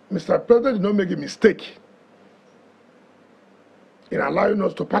Mr. President did not make a mistake in allowing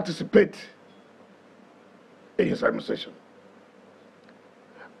us to participate in his administration.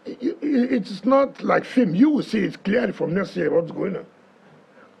 It is not like film. You will see it clearly from next year what's going on.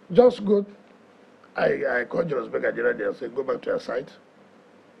 Just go. I called Jonas Becker the other day and said, go back to your site.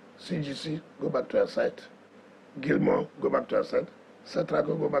 CGC, go back to your site. Gilmore, go back to your site.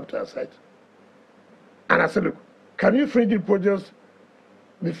 Cetraco, go back to your site. And I said, look, can you finish the projects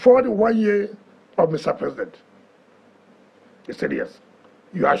before the 1 year of Mr. President? He said, yes.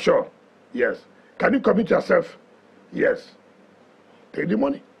 You are sure? Yes. Can you commit yourself? Yes. Take the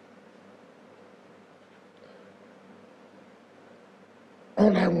money.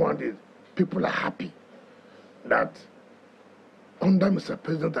 All I want is people are happy that under Mr.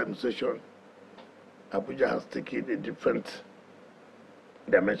 President's administration, Abuja has taken a different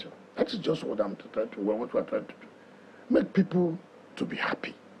dimension. That is just what we're trying to do. Make people to be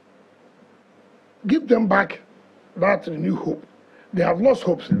happy. Give them back that renewed hope. They have lost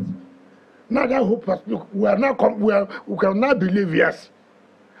hope since. Now that hope has, look, we can now believe, yes,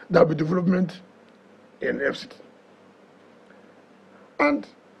 there will be development in FCT. And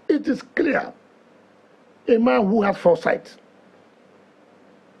it is clear, a man who has foresight,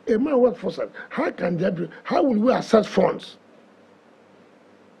 how can there be, how will we access funds?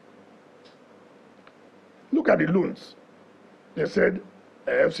 Look at the loans. They said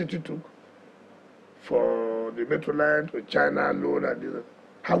FCT took for the metro line to China loan and this.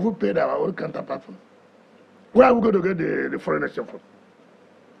 Have we paid our own counterpart? Where are we going to get the foreign exchange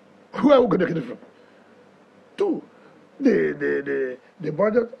from? Where are we going to get it from? Two, the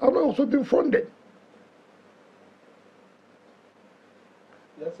budget have also been funded.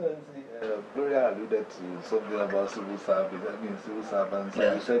 Yes, Gloria alluded to something about civil service. I mean, civil servants.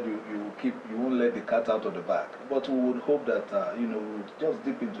 Yeah. You said you won't let the cat out of the bag. But we would hope that we'll just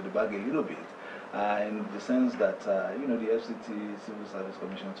dip into the bag a little bit, in the sense that the FCT Civil Service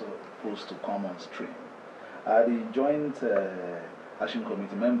Commission is supposed to come on stream. The Joint Action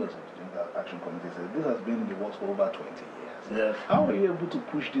Committee members of the Joint Action Committee said this has been in the works for over 20 years. Yes. How are you able to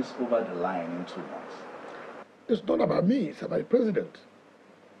push this over the line in 2 months? It's not about me. It's about the president.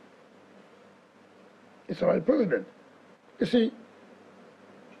 It's about the president. You see,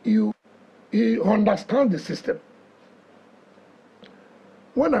 he understands the system.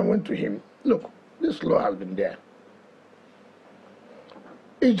 When I went to him, look, this law has been there.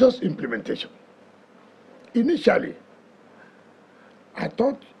 It's just implementation. Initially, I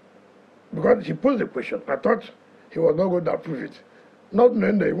thought, because he posed the question, I thought he was not going to approve it, not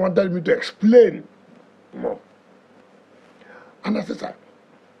knowing that he wanted me to explain more. And I said, sir,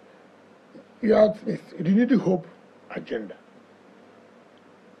 you have the Renewed Hope agenda.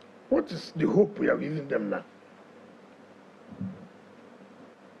 What is the hope we are giving them now?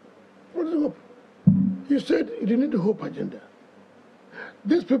 What is the hope? You said you didn't need the hope agenda.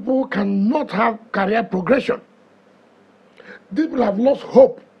 These people cannot have career progression. These people have lost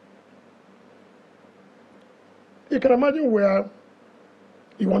hope. You can imagine where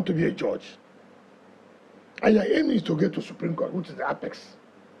you want to be a judge, and your aim is to get to Supreme Court, which is the apex.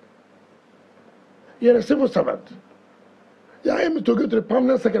 You're a civil servant. Your aim is to get to the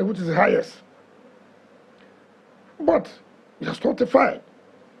permanent secretary, which is the highest. But you're stultified.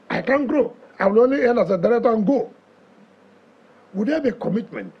 I can't grow. I will only earn as a director and go. Would there be a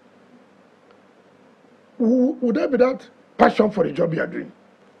commitment? Would there be that passion for the job you are doing?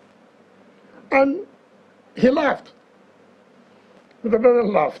 And he laughed. Mr.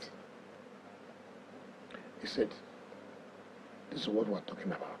 President laughed. He said, this is what we're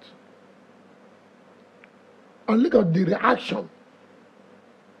talking about. And look at the reaction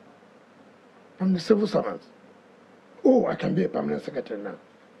from the civil servants. Oh, I can be a permanent secretary now.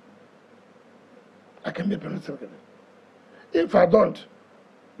 I can be a permanent secretary. If I don't,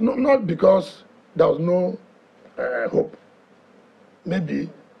 not because there was no hope. Maybe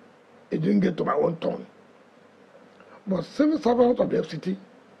it didn't get to my own turn. But civil servants of the FCT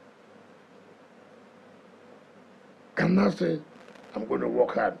can now say, I'm going to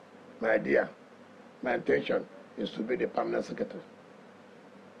work hard. My idea, my intention is to be the permanent secretary.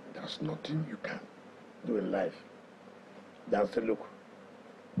 There's nothing you can do in life. That's the look,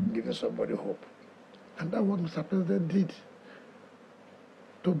 giving somebody hope. And that's what Mr. President did,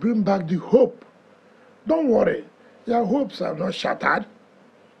 to bring back the hope. Don't worry, your hopes are not shattered.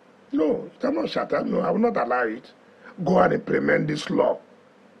 No, they're not shattered. No, I will not allow it. Go and implement this law.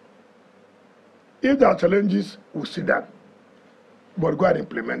 If there are challenges, we'll see that. But go and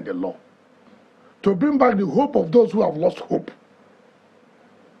implement the law. To bring back the hope of those who have lost hope.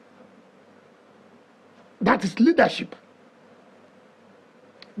 That is leadership.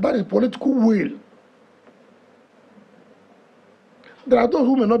 That is political will. There are those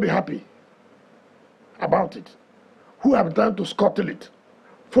who may not be happy about it, who have tried to scuttle it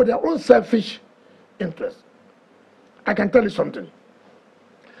for their own selfish interest. I can tell you something.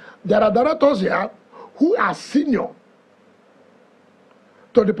 There are directors here who are senior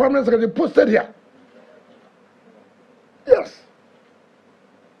to the permanent secretary posted here. Yes.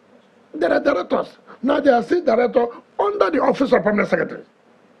 There are directors. Now they are still director under the office of permanent secretary.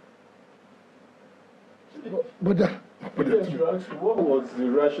 But yes, you asked, what was the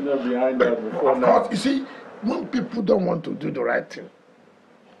rationale behind that before of now? course, you see, when people don't want to do the right thing,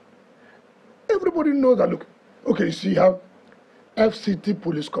 everybody knows that, look, okay, you see, you have FCT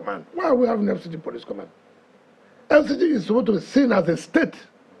Police Command. Why are we having FCT Police Command? FCT is supposed to be seen as a state.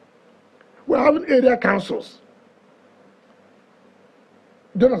 We're having area councils.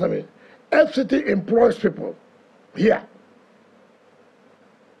 Do you understand me? FCT employs people here.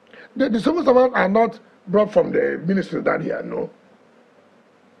 The civil servants are not brought from the ministry down here, no.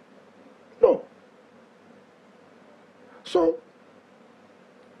 No. So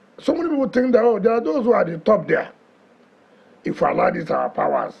many people think that, oh, there are those who are at the top there. If we allow these our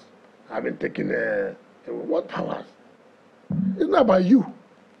powers, I've been taking what powers? It's not about you.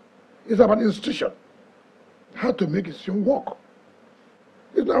 It's about the institution. How to make it work.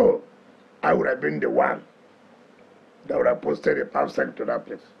 It's not, I would have been the one that would have posted a PAF sec to that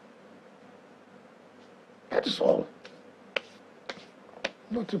place. That is all.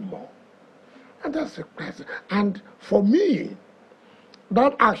 Nothing more. And that's the crisis. And for me,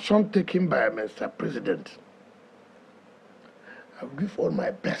 that action taken by Mr. President, I will give all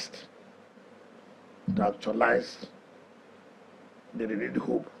my best to actualize the renewed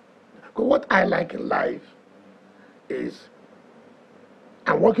hope. Because what I like in life is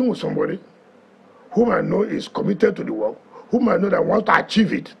I'm working with somebody whom I know is committed to the work, whom I know that wants to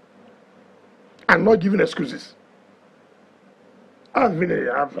achieve it, and not giving excuses. I mean,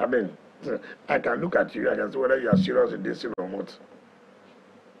 I can look at you, I can see whether you are serious in this or not.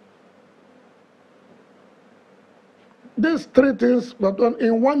 These three things were done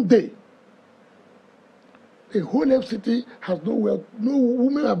in one day. The whole FCT has no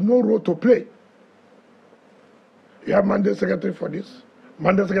women have no role to play. You have mandate secretary for this,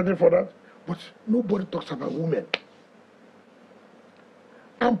 mandate secretary for that, but nobody talks about women.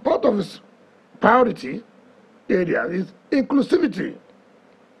 And part of his priority area is inclusivity.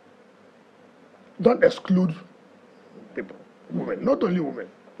 Don't exclude people, women, not only women,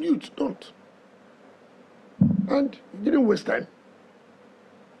 youth, don't. And he didn't waste time.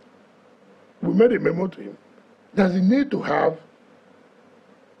 We made a memo to him. There's a need to have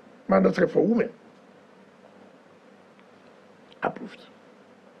mandatory for women. Approved.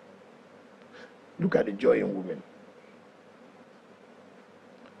 look at the joy in women.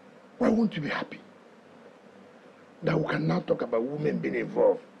 Why won't you be happy that we can now talk about women being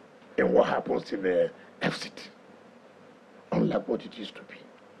involved in what happens in the FCT, unlike what it used to be?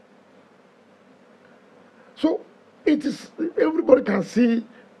 So it is, everybody can see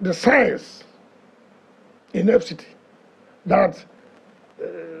the science in FCT that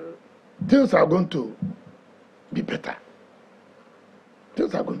things are going to be better.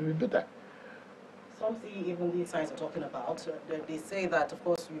 Things are going to be better. Some see even the science we're talking about. They say that, of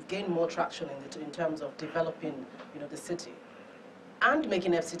course, we've gained more traction in terms of developing, the city and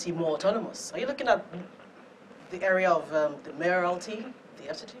making FCT more autonomous. Are you looking at the area of the mayoralty, the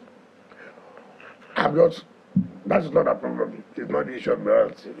FCT? That's not a problem. It's not the issue of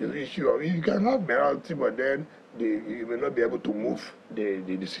mayoralty. It's the issue of, you can have mayoralty, but then you may not be able to move the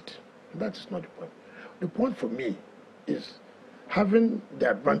city. That is not the point. The point for me is having the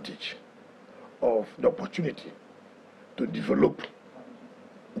advantage of the opportunity to develop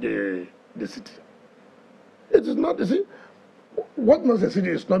the city. It is not, you see, what makes the city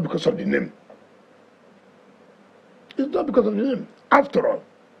is not because of the name. It's not because of the name. After all,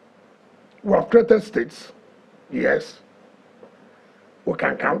 we have created states, yes. We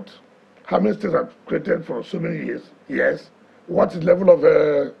can count how many states are created for so many years, yes. What is the level of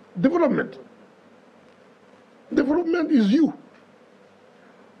development? Development is you.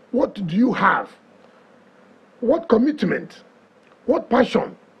 What do you have? What commitment? What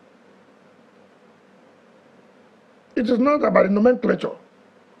passion? It is not about the nomenclature.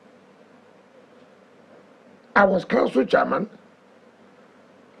 I was council chairman,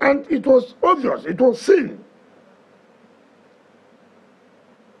 and it was obvious, it was seen.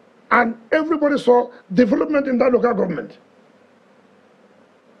 And everybody saw development in that local government.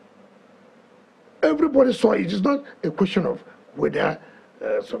 Everybody saw it. It is not a question of whether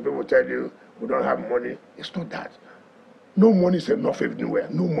some people tell you we don't have money. It's not that. No money is enough anywhere.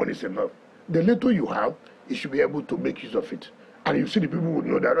 No money is enough. The little you have, you should be able to make use of it. And you see the people would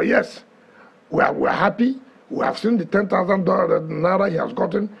know that, oh yes, we're happy. We have seen the $10,000 that Naira he has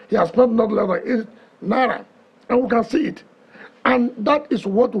gotten. He has spent not less than 8 Naira. And we can see it. And that is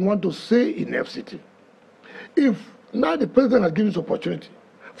what we want to say in FCT. If now the president has given us opportunity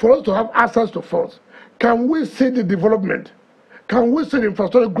for us to have access to funds, can we see the development? Can we see the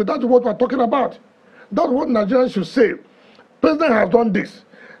infrastructure growth? That's what we're talking about. That's what Nigerians should say. President has done this.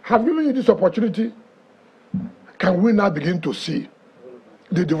 Have given you this opportunity. Can we now begin to see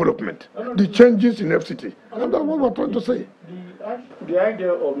the development, the changes in FCT? And that's what we're trying to say. The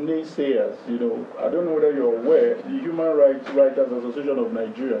idea of naysayers, I don't know whether you're aware, the Human Rights Writers Association of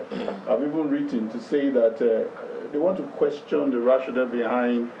Nigeria have even written to say that they want to question the rationale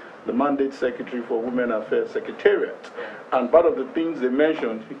behind the mandate secretary for Women Affairs Secretariat. And part of the things they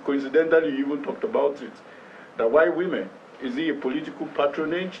mentioned, coincidentally you even talked about it, that why women? Is it a political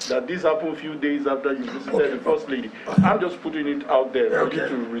patronage? That this happened a few days after you visited the First Lady. I'm just putting it out there for you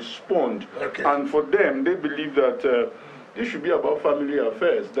to respond. And for them, they believe that this should be about family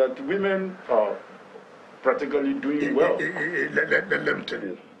affairs, that women are practically doing well. Let me tell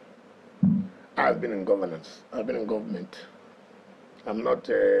you, I've been in governance, I've been in government. I'm not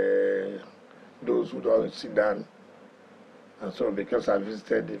those who don't sit down. And so because I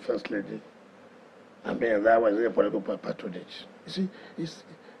visited the First Lady, I mean, that was a political patronage. You see,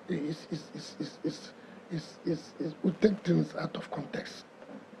 we take things out of context.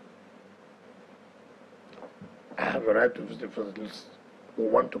 I have a right to visit the First Lady. We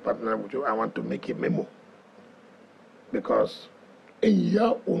want to partner with you. I want to make a memo. Because in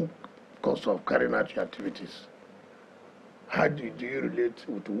your own course of carrying out your activities, how do you relate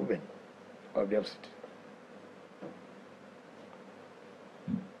with women of the FCT?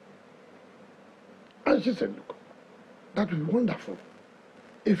 And she said, look, that would be wonderful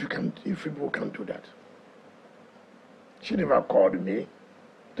if people can do that. She never called me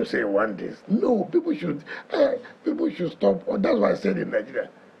to say one day. No, people should stop. That's why I said in Nigeria,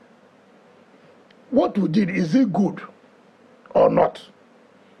 what we did, is it good or not?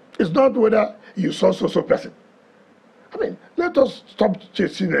 It's not whether you saw so person. I mean, let us stop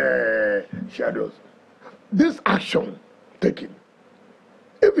chasing shadows. This action taken,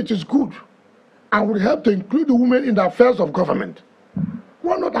 if it is good, and will help to include the women in the affairs of government,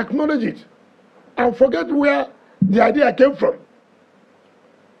 why not acknowledge it and forget where the idea came from?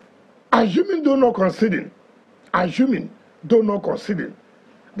 Assuming do not conceding that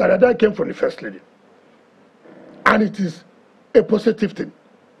the idea came from the First Lady, and it is a positive thing,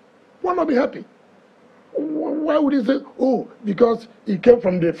 why not be happy? Why would he say, oh, because it came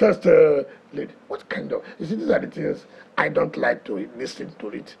from the First Lady? What kind of, you see, these are the things I don't like to listen to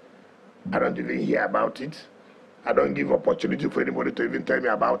it. I don't even hear about it. I don't give opportunity for anybody to even tell me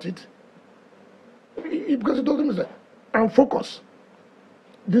about it. Because it doesn't make sense. I'm focused.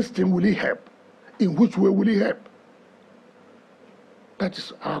 This thing, will it help? In which way will it help? That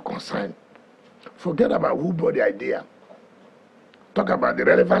is our concern. Forget about who brought the idea. Talk about the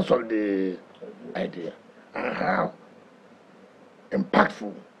relevance of the idea and how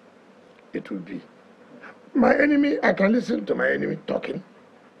impactful it will be. My enemy, I can listen to my enemy talking.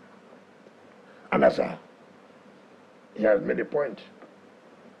 And that's how he has made a point.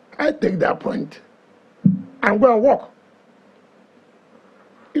 I take that point and go and walk.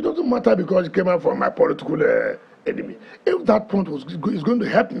 It doesn't matter because it came out from my political enemy. If that point is going to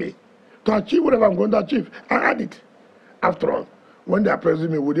help me to achieve whatever I'm going to achieve, I add it. After all, when they are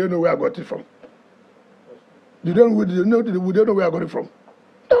praising me, would they know where I got it from? Would they know where I got it from?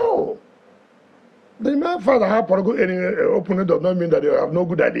 No. The man father have political opponent does not mean that they have no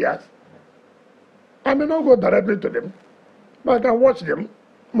good ideas. I may not go directly to them, but I can watch them,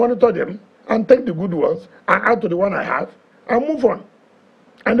 monitor them, and take the good ones and add to the one I have and move on.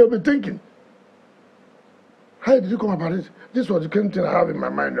 And they'll be thinking, how did you come about it? This was the kind of thing I have in my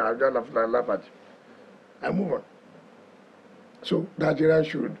mind. I just laugh at it. I move on. So Nigeria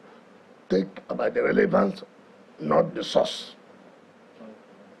should take about the relevance, not the source.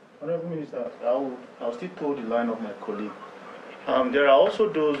 Honorable Minister, I'll still toe the line of my colleague. There are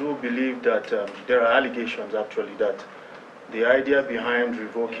also those who believe that there are allegations actually that the idea behind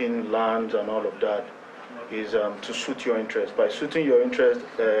revoking lands and all of that is to suit your interest. By suiting your interest,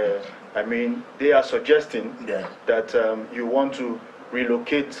 I mean, they are suggesting that you want to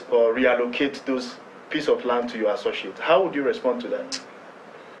relocate or reallocate those piece of land to your associates. How would you respond to that?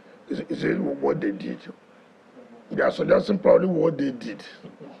 It's what they did. They are suggesting probably what they did.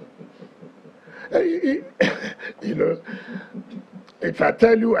 You know, if I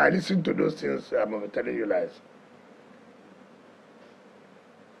tell you I listen to those things, I'm telling you lies.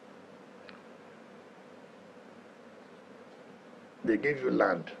 They gave you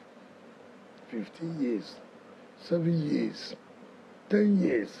land, 15 years, 7 years, 10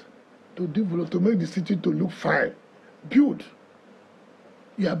 years to develop, to make the city to look fine, build.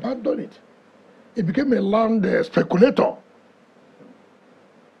 You abandoned it. It became a land speculator.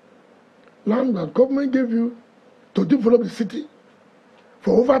 Land that government gave you to develop the city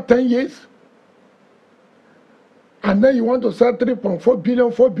for over 10 years. And then you want to sell 3.4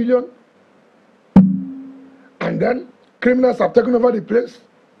 billion, 4 billion. And then criminals have taken over the place.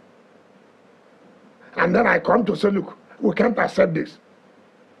 And then I come to say, look, we can't accept this.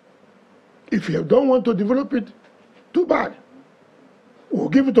 If you don't want to develop it, too bad. We'll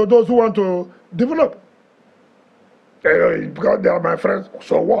give it to those who want to develop. Because they are my friends,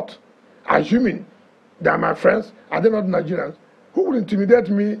 so what? Assuming they are my friends, are they not Nigerians? Who will intimidate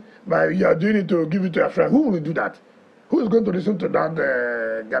me by you are doing it to give it to a friend? Who will do that? Who is going to listen to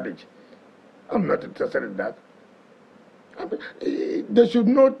that garbage? I'm not interested in that. I mean, they should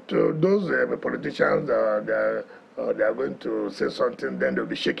not, those politicians, they are going to say something, then they'll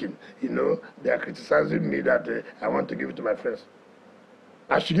be shaking. You know, they are criticizing me that I want to give it to my friends.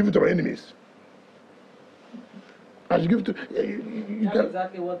 I should give it to my enemies. I should give it to... That's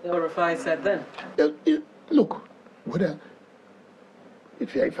exactly what the Rufai said then. Look,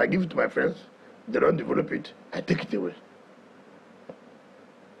 if I give it to my friends, they don't develop it, I take it away.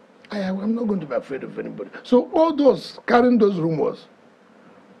 I'm not going to be afraid of anybody. So all those carrying those rumors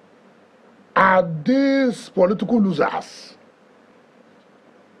are these political losers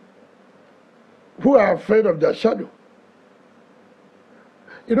who are afraid of their shadow.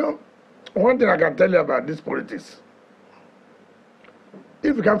 You know, one thing I can tell you about this politics,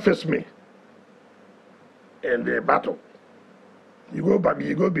 if you can't face me in the battle, you go back,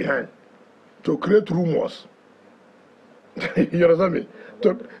 you go behind to create rumors. You understand me?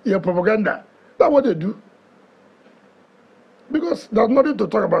 Your propaganda. That's what they do. Because there's nothing to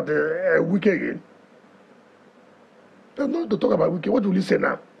talk about the Wike again. There's nothing to talk about Wike. What will you say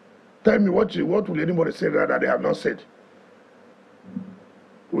now? Tell me what will anybody say that they have not said?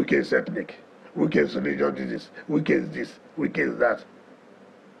 Wike is ethnic. Wike is religious. Wike is this. Wike is that.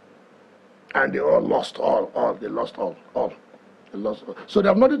 And they all lost all. They lost all. They lost all. So they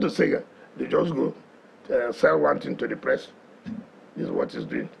have nothing to say. They just go sell one thing to the press. This is what he's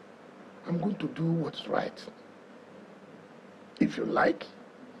doing. I'm going to do what's right. If you like,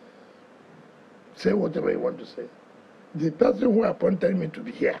 say whatever you want to say. The person who appointed me to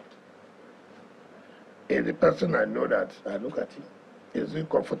be here is the person I know that I look at him. Is he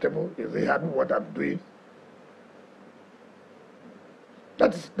comfortable? Is he happy with what I'm doing?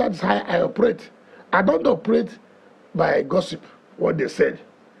 That's how I operate. I don't operate by gossip, what they said.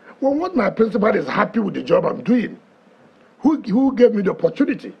 Well, what my principal is happy with the job I'm doing. Who gave me the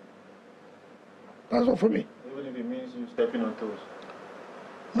opportunity? That's all for me. Even if it means you stepping on toes.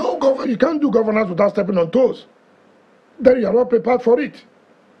 No, you can't do governance without stepping on toes. Then you are not prepared for it.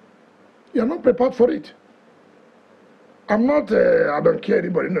 You are not prepared for it. I'm not, I don't care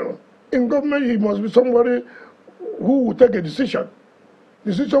anybody, no. In government, he must be somebody who will take a decision.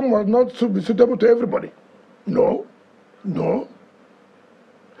 Decision must not be suitable to everybody. No.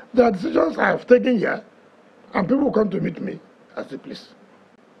 There are decisions I have taken here, and people come to meet me. I say, please,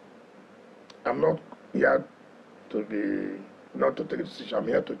 I'm not here not to take a decision. I'm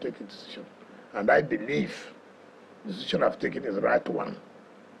here to take a decision. And I believe the decision I've taken is the right one.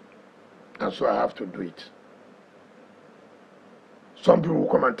 And so I have to do it. Some people will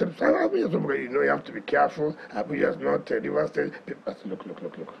come and tell me, you have to be careful. Abuja is not River State. I say, look.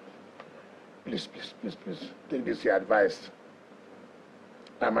 Please, take this your advice.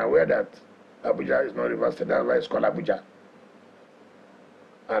 I'm aware that Abuja is not River State. That's why it's called Abuja.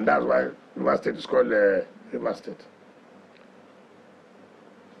 And that's why River State is called River State.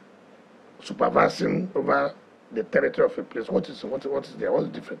 Supervising over the territory of a place. What is there? What's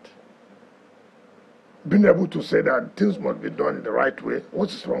different? Being able to say that things must be done in the right way. What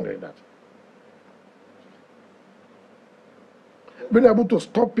is wrong in that? Being able to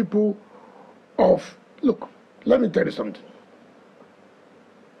stop people of, look, let me tell you something.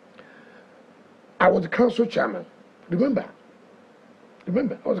 I was the council chairman. Remember, I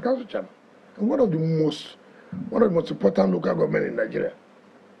was the council chairman. And one of the most important local government in Nigeria.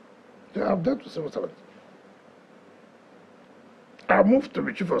 So I've dealt with civil servants. I moved to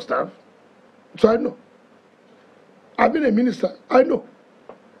be chief of staff, so I know. I've been a minister, I know.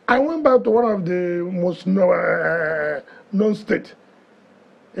 I went back to one of the most known states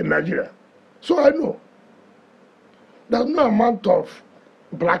in Nigeria, so I know. There's no amount of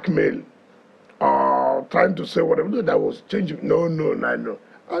blackmail or trying to say whatever that was changing. No, I know.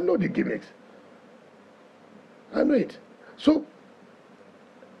 I know the gimmicks. I know it. So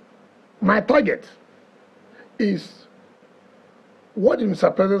my target is what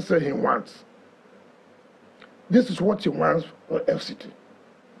Mr. President said he wants. This is what he wants for FCT.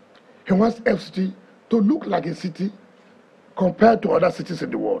 He wants FCT to look like a city compared to other cities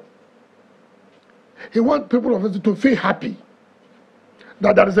in the world. He wants people of FCT to feel happy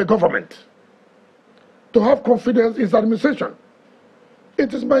that there is a government, to have confidence in his administration.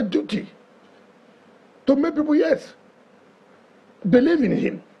 It is my duty to make people, yes, believe in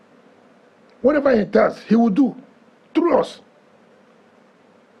him. Whatever he does, he will do through us.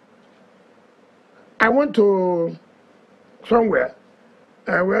 I went to somewhere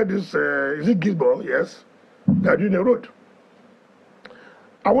where this, is it Gilbert? Yes. They are doing a road.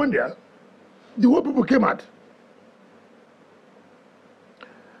 I went there. The whole people came out.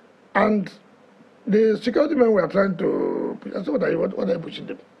 And the security men were trying to, I said, what are you pushing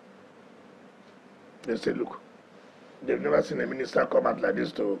them? They said, look, they've never seen a minister come out like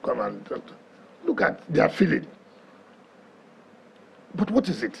this to come and look at their feeling. But what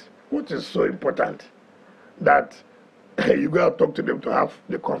is it? What is so important that you go and talk to them to have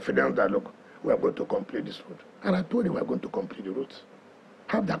the confidence that, look, we are going to complete this road. And I told you we are going to complete the roads.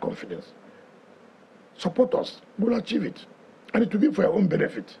 Have that confidence. Support us. We'll achieve it. And it will be for your own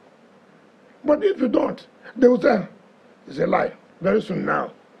benefit. But if you don't, they will say, it's a lie. Very soon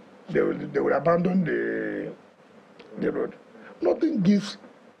now, they will abandon the road. Nothing gives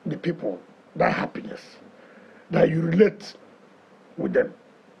the people that happiness, that you relate with them.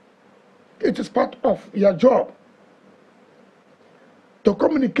 It is part of your job to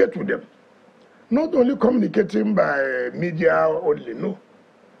communicate with them. Not only communicating by media only, no.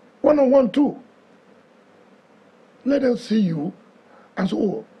 One-on-one too. Let them see you and say,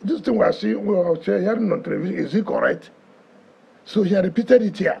 oh, this thing we are seeing, we are hearing on television, is it correct? So he had repeated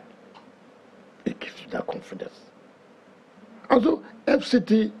it here. It gives you that confidence. And so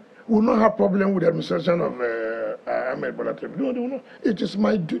FCT will not have problem with the administration of Ahmed Bola Tinubu. No. It is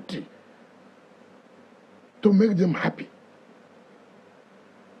my duty to make them happy.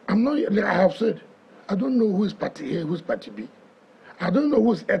 I'm not, like I have said, I don't know who is party A, who is party B. I don't know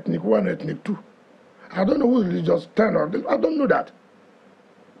who is ethnic 1, ethnic 2. I don't know who is religious 10 or I don't know that.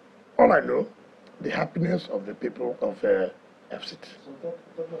 All I know, the happiness of the people of FCT. So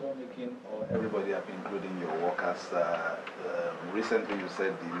talking about making everybody happy, including your workers, recently you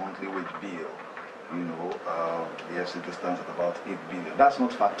said the monthly wage bill, the FCT stands at about 8 billion. That's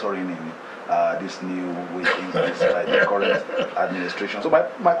not factoring in this new wage increase by the current administration. So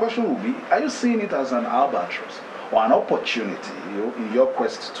my question will be, are you seeing it as an albatross or an opportunity, in your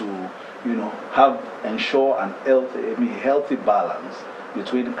quest to, ensure an healthy balance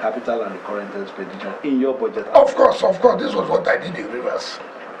between capital and the current expenditure in your budget? Of course. This was what I did in Rivers.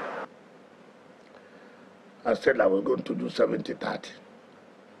 I said I was going to do 70-30.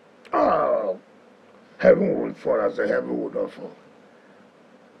 Oh, heaven will fall. I said heaven will not fall.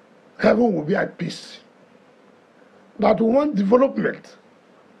 Heaven will be at peace. That we want development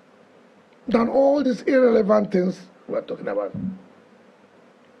than all these irrelevant things we're talking about.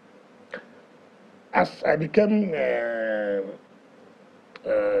 As I became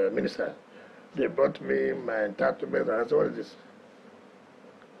minister, they brought me my entitlement, and I said, what is this?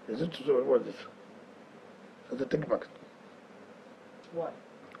 Is it so? What is this? I said, take it back. What?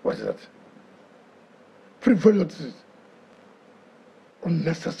 What is that? Frivolity.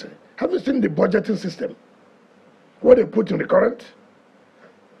 Unnecessary. Have you seen the budgeting system? What they put in the current?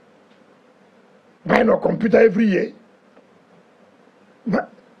 Buying a computer every year? But,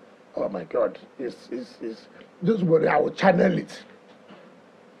 oh my God, this body, I will channel it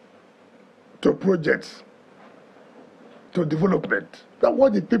to projects, to development. That's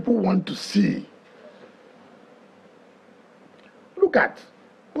what the people want to see. Look at,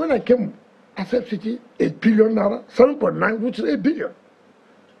 when I came as FCT, 8 billion naira, 7.9, which is 8 billion.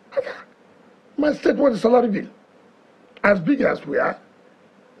 My state was a salary bill. As big as we are,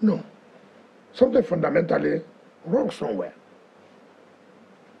 no. Something fundamentally wrong somewhere.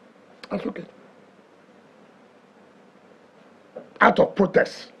 That's okay. Out of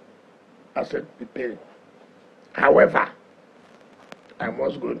protest, I said, we pay. However, I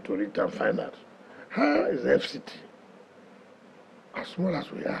must go into it and find out how is FCT, as small as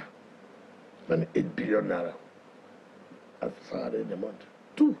we are, spending 8 billion naira as salary in the month.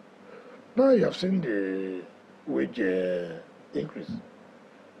 2, now you have seen the wage increase.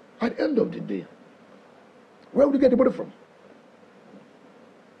 At the end of the day, where would you get the money from?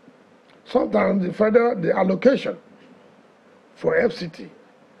 Sometimes the allocation for FCT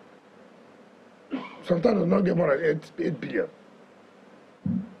sometimes does not get more than 8 billion.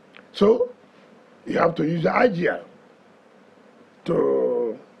 So you have to use the IGR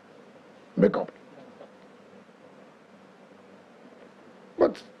to make up.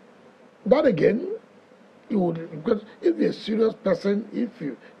 But that again, you would, because if you're a serious person, if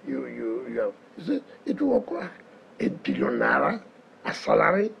you have, you see, it will require 8 billion naira a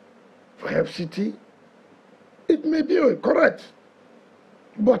salary for FCT. It may be correct,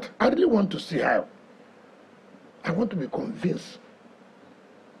 but I really want to see how. I want to be convinced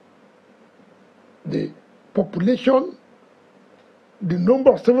the population, the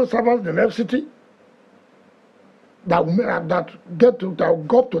number of civil servants in FCT that will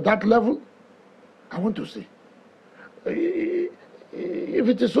go up to that level. I want to see. If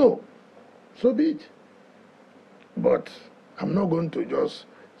it is so, so be it. But I'm not going to just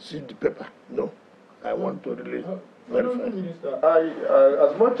see the paper. No, I want to really verify. Minister,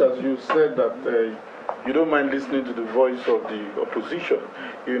 as much as you said that you don't mind listening to the voice of the opposition,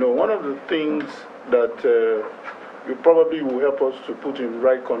 you know, one of the things that you probably will help us to put in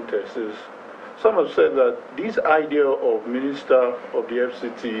right context is some have said that this idea of minister of the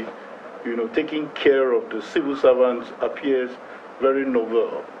FCT, you know, taking care of the civil servants appears very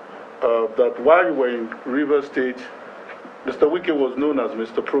novel. That while you were in River State, Mr. Wike was known as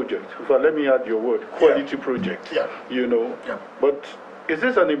Mr. Project. In fact, let me add your word, quality project. Yeah. You know, yeah. But is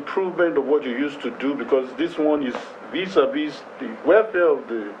this an improvement of what you used to do? Because this one is vis-a-vis the welfare of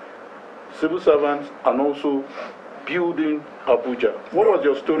the civil servants and also building Abuja. What was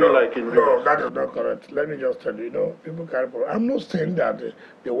your story like in Rivers? No, that is not correct. Let me just tell you, people carry problem. I'm not saying that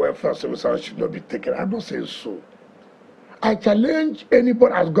the welfare civil servants should not be taken. I'm not saying so. I challenge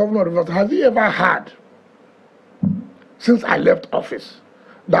anybody as governor of Rivers. Have you ever heard, since I left office,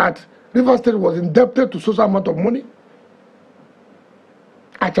 that Rivers State was indebted to social amount of money?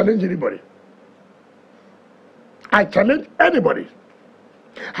 I challenge anybody. I challenge anybody.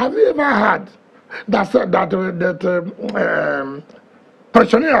 Have you ever heard that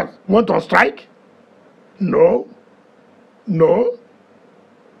pensioners went on strike? No. No.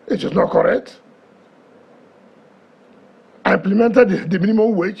 It is not correct. I implemented the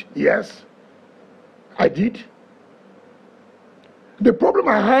minimum wage. Yes, I did. The problem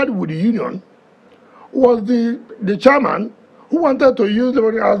I had with the union was the chairman who wanted to use the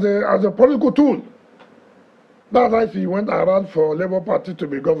money as a political tool. That's why he went around for Labour Party to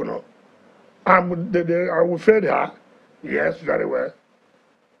be governor. I will fail her. Yes, very well.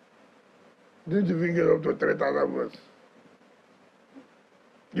 Didn't even get up to 3,000 votes.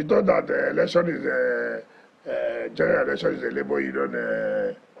 You thought that the election is general election is a Labour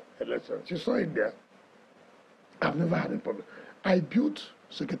Union election. She saw it there. I've never had a problem. I built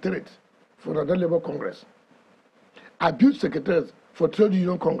secretariat for the Labour Congress. I built secretariat for for Trade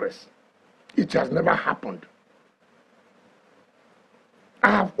Union Congress. It has never happened.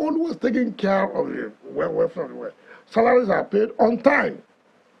 I have always taken care of the welfare of the world. Salaries are paid on time.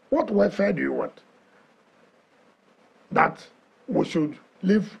 What welfare do you want? That we should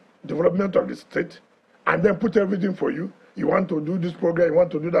leave development of the state and then put everything for you. You want to do this program, you want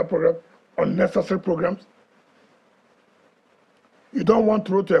to do that program, unnecessary programs. You don't want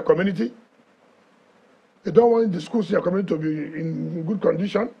road to your community. You don't want the schools in your community to be in good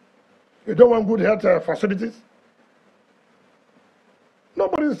condition. You don't want good health facilities.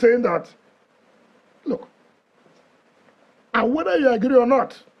 Nobody is saying that. Look, and whether you agree or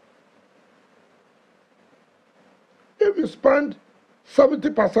not, if you spend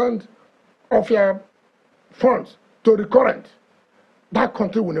 70% of your funds to recurrent, that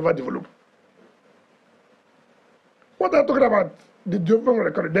country will never develop. What they're talking about, the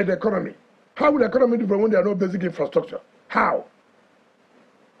development of the economy. How will the economy develop when there are no basic infrastructure? How?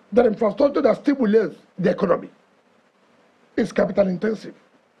 The infrastructure that stimulates the economy is capital intensive.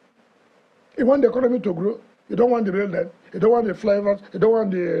 You want the economy to grow, you don't want the rail line, you don't want the flyovers, you don't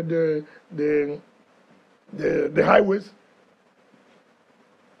want the highways.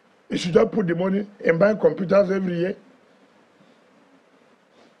 You should just put the money in buying computers every year.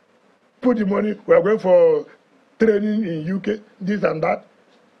 Put the money, we are going for training in UK, this and that.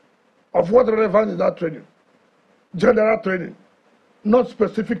 Of what relevance is that training? General training, not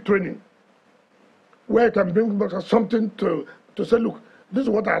specific training. Where you can bring back something to say, look, this is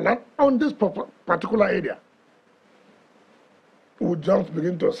what I learned on this particular area. We just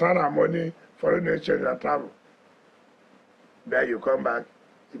begin to sign our money, foreign exchange and travel. Then you come back,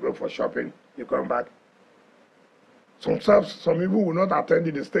 you go for shopping, you come back. Some people will not attend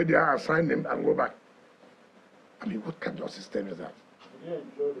the stadium and sign them and go back. I mean, what kind of system is that? Yeah,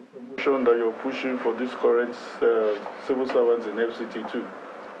 enjoy the promotion that you're pushing for these current civil servants in FCT too.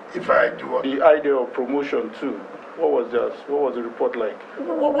 If I do what? The idea of promotion too. What was the report like?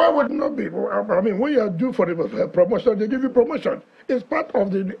 Well, why would it not be? I mean, when you are due for the promotion, they give you promotion. It's part of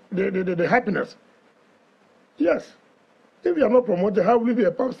the happiness. Yes. If you are not promoted, how will you be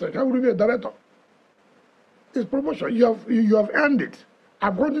a pastor? How will you be a director? It's promotion. You have earned it.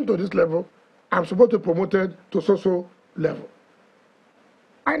 I've gotten to this level. I'm supposed to be promoted to so level.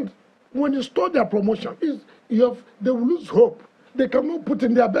 And when you start their promotion, they will lose hope. They cannot put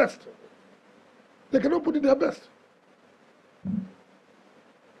in their best. They cannot put in their best.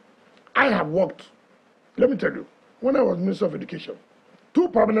 I have worked, let me tell you, when I was Minister of Education, 2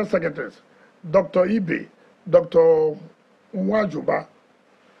 permanent secretaries, Dr. Ibe, Dr. Nwajuba,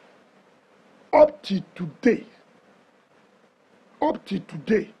 up to today,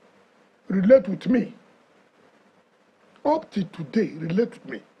 relate with me. Up to today, relate with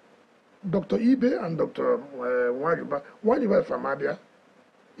me. Dr. Ibe and Dr. Nwajuba from Abia,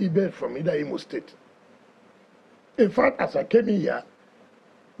 Ibe from Imo State. In fact, as I came in here,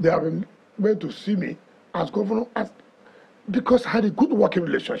 they have been able to see me as governor because I had a good working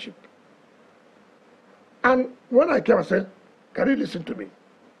relationship. And when I came, I said, can you listen to me?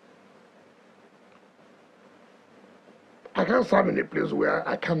 I can't serve in a place where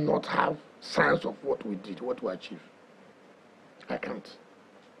I cannot have signs of what we did, what we achieved. I can't.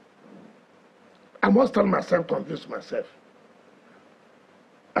 I must tell myself, convince myself.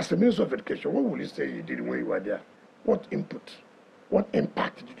 As a Minister of Education, what will you say you did when you were there? What input, what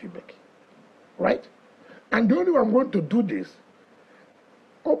impact did you make? Right? And the only way I'm going to do this,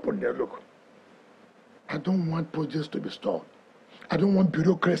 open there, look. I don't want projects to be stalled. I don't want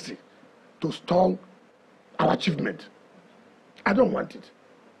bureaucracy to stall our achievement. I don't want it.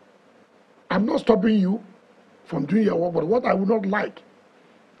 I'm not stopping you from doing your work, but what I would not like,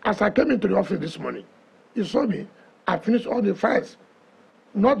 as I came into the office this morning, you saw me, I finished all the files,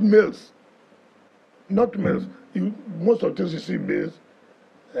 not mails. Not mails. Most of the things you see mails,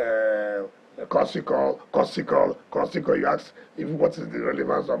 consicle, you ask if what is the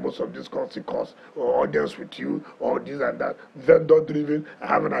relevance of most of these consicles or audience with you or this and that. Vendor driven, I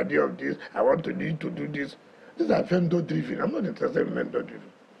have an idea of this, I want to need to do this. These are vendor driven. I'm not interested in vendor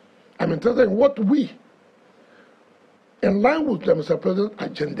driven. I'm interested in what we, in line with the Mr. President's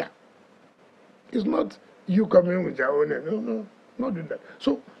agenda. It's not you coming with your own, no, not doing that.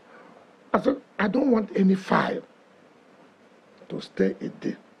 So I said, I don't want any file to stay a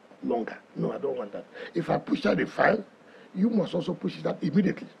day longer. No, I don't want that. If I push out a file, you must also push it out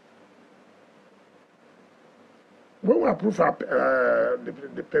immediately. When we approve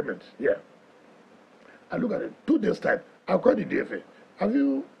the payment, yeah, I look at it, 2 days time, I'll call the DFA. Have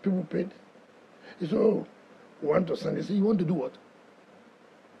you people paid? He said, oh, we want to send. He said, you want to do what?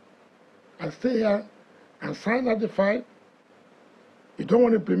 I stay here and sign out the file You don't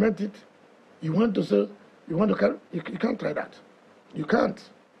want to implement it. You want to say, you want to carry, you can't try that. You can't.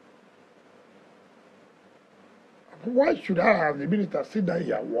 Why should I have the minister sit down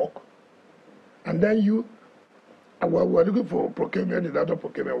here and work, and then you, we're looking for procurement, the other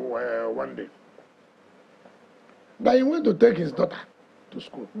procurement one day. But he went to take his daughter to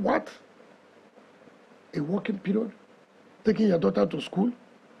school. What? A working period? Taking your daughter to school?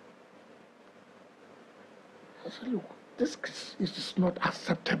 I said, look, this is not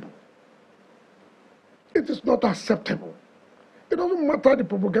acceptable. It is not acceptable. It doesn't matter the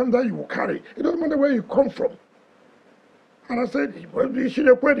propaganda you carry. It doesn't matter where you come from. And I said, well, you should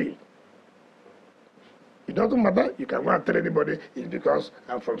have query. It doesn't matter. You can go and tell anybody it's because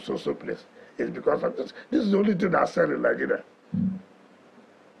I'm from so place. It's because of this. This is the only thing that's selling like it.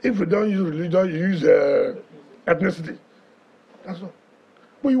 If you don't use religion, you use ethnicity. That's all.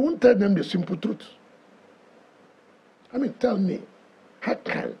 But you won't tell them the simple truth. I mean, tell me, how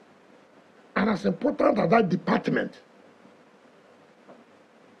can, and as important as that department,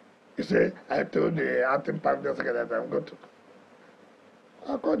 you say, I told the anti-parliament secretary that I'm going to.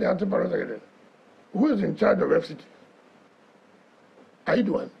 I called the anti-parliament secretary. Who is in charge of FCT? Are you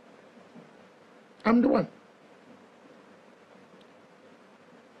the one? I'm the one.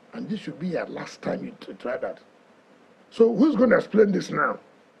 And this should be your last time you try that. So who's going to explain this now?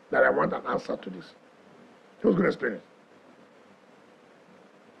 That I want an answer to this. Who's going to explain it?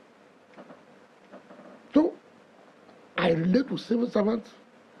 So I relate to civil servants.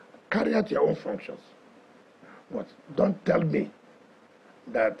 Carry out your own functions. But don't tell me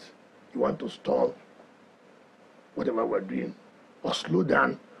that you want to stall whatever we're doing or slow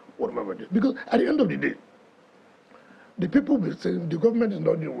down whatever we're doing. Because at the end of the day, the people will say the government is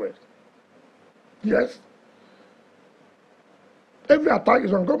not doing well. Yes. Every attack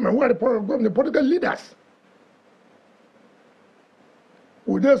is on government. Who are the political leaders?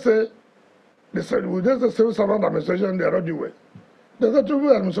 Would they say the civil servant administration they are not doing well? The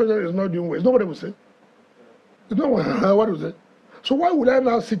civil administration is not doing well. It's not what they will say. It's not what they will say. So why would I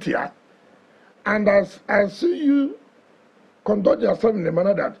now sit here and as I see you conduct yourself in a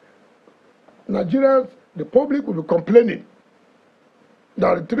manner that Nigerians, the public will be complaining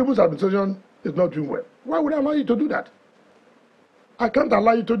that the tribute administration is not doing well. Why would I allow you to do that? I can't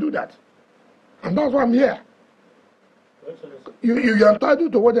allow you to do that. And that's why I'm here. You're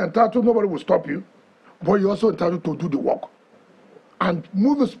entitled to what you're entitled to, nobody will stop you. But you're also entitled to do the work. And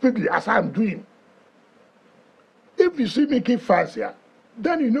move speedily as I'm doing. If you see me keep fast here,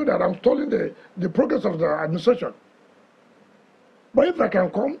 then you know that I'm stalling the progress of the administration. But if I can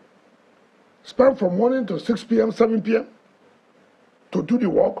come, spend from morning to 6 p.m., 7 p.m. to do the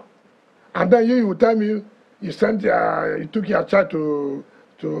work, and then you will tell me you took your child to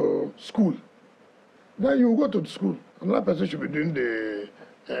school, then you will go to the school. Another person should be doing the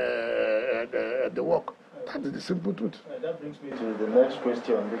work. That is the simple truth. That brings me to the next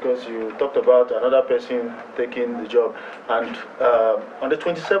question, because you talked about another person taking the job. And on the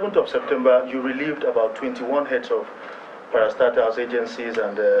 27th of September, you relieved about 21 heads of parastatals agencies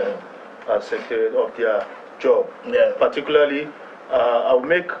and secretariat of their job. Yeah. Particularly, I will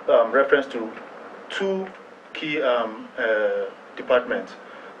make reference to two key departments.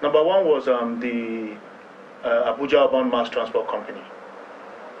 Number one was the Abuja Urban Mass Transport Company.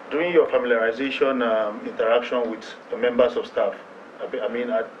 During your familiarization interaction with the members of staff, I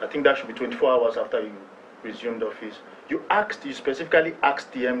think that should be 24 hours after you resumed office, you specifically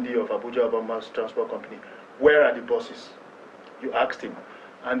asked the MD of Abuja Urban Mass Transport Company, where are the buses? You asked him.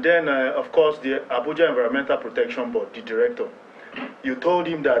 And then, of course, the Abuja Environmental Protection Board, the director, you told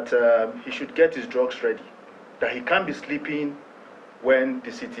him that he should get his drugs ready, that he can't be sleeping when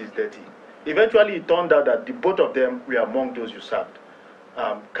the city is dirty. Eventually, it turned out that the both of them were among those you sacked.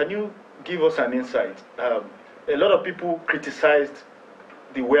 Can you give us an insight? A lot of people criticized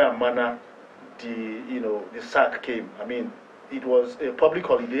the way and manner the sack came. I mean, it was a public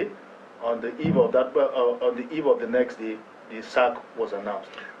holiday. On the eve of that, on the eve of the next day, the sack was announced.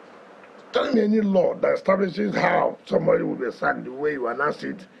 Tell me any law that establishes how somebody will be sacked the way you announce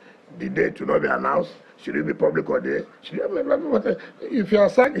it. The date will not be announced. Should it be public holiday? If you are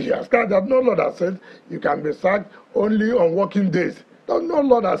sacked, you are sacked. There's no law that says you can be sacked only on working days. There's no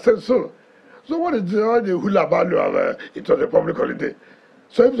law that says so. So what is the hula value of it was a public holiday?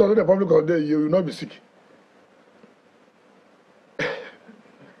 So if it was not a public holiday, you will not be sick.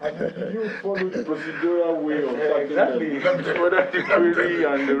 You follow the procedural way of Exactly.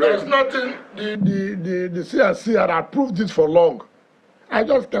 There's nothing. The CRC had approved this for long. I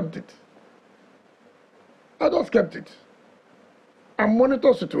just kept it. I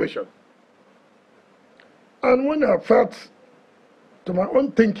monitor situation. And when I felt to my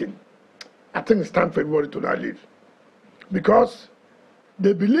own thinking, I think it's time for everybody to now leave. Because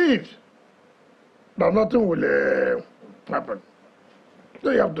they believe that nothing will happen.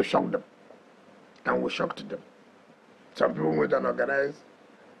 So you have to shock them. And we shocked them. Some people went and organized,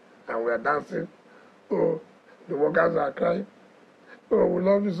 and we are dancing. Oh, the workers are crying. Oh, we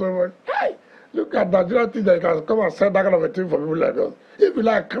love you so much. Hey, look at that. You don't think that you can come and set that kind of a thing for people like us. If you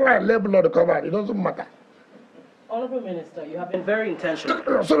like cry, let people come out. It doesn't matter. Honorable Minister, you have been very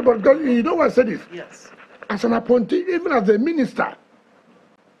intentional. Sorry, but you know why I said this? Yes. As an appointee, even as a minister,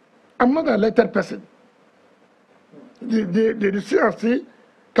 I'm not an elected person. The CRC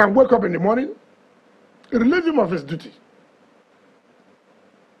can wake up in the morning, relieve him of his duty.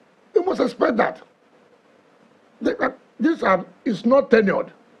 You must expect that. This is not tenured.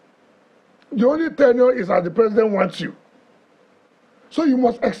 The only tenure is as the president wants you. So you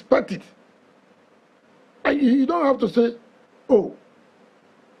must expect it. And you don't have to say, oh,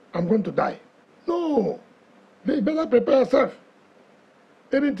 I'm going to die. No. You better prepare yourself.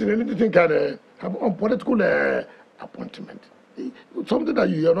 Anything can have unpolitical appointment. Something that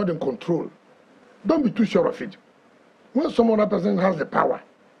you are not in control. Don't be too sure of it. When some other person has the power,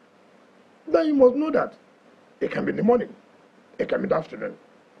 then you must know that. It can be in the morning. It can be in the afternoon.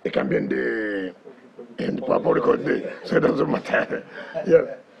 It can be in the public holiday. So it doesn't matter.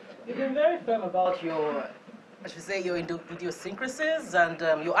 Yeah. You've been very firm about your, I should say, your idiosyncrasies and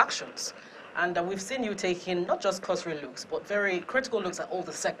your actions. And we've seen you taking not just cursory looks, but very critical looks at all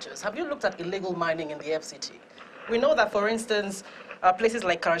the sectors. Have you looked at illegal mining in the FCT? We know that, for instance, places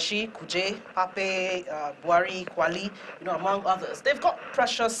like Karachi, Kuje, Pape, Buari, Kwali, among others, they've got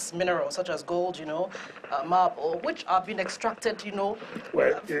precious minerals such as gold, marble, which are being extracted,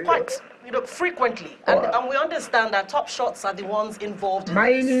 quite, frequently. And we understand that top shots are the ones involved in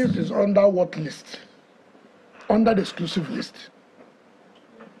mining this. is under what list? Under the exclusive list.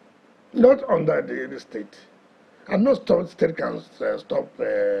 Not under the state. And no state can stop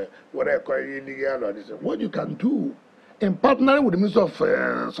what I call illegal or this. What you can do, in partnering with the Minister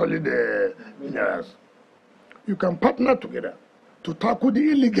of Solid Minerals, you can partner together to tackle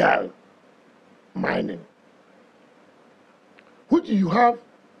the illegal mining, which you have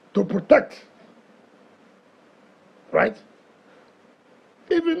to protect, right?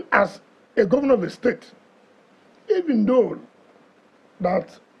 Even as a governor of a state, even though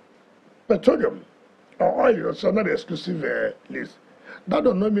that petroleum or oil is not an exclusive list, that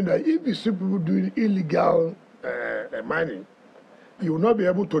does not mean that if you see people doing illegal mining, you will not be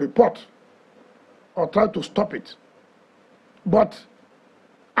able to report or try to stop it. But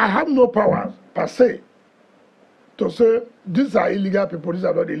I have no power per se to say these are illegal people, these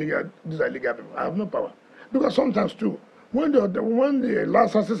are not illegal, these are illegal people. I have no power. Because sometimes too, when the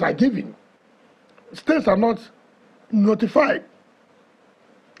licenses are given, states are not notified.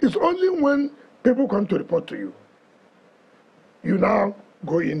 It's only when people come to report to you, you now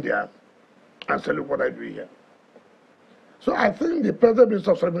go in there and say, look what I do here. So I think the President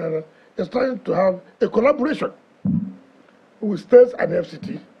Minister of Solid is trying to have a collaboration with states and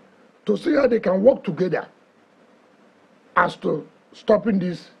FCT to see how they can work together as to stopping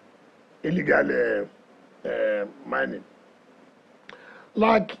this illegal mining.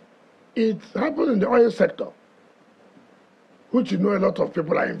 Like it happens in the oil sector, which a lot of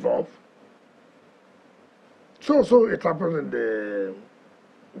people are involved. So it happens in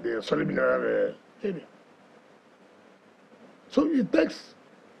the solid mineral area. So it takes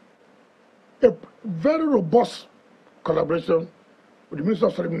a very robust collaboration with the Minister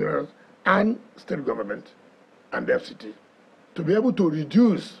of Solid Minerals and state government and the FCT to be able to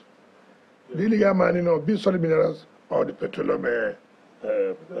reduce the illegal mining of these solid minerals or the petroleum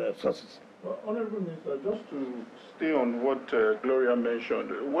sources. Well, Honorable Minister, just to stay on what Gloria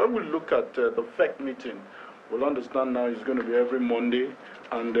mentioned, when we look at the FEC meeting, we'll understand now it's going to be every Monday,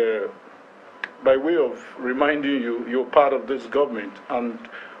 and by way of reminding you, you're part of this government, and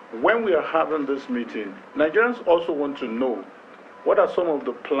when we are having this meeting, Nigerians also want to know what are some of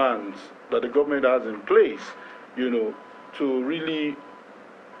the plans that the government has in place, to really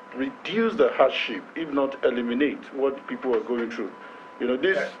reduce the hardship, if not eliminate what people are going through.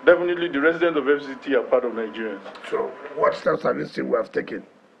 Definitely the residents of FCT are part of Nigerians. So what steps have you seen we have taken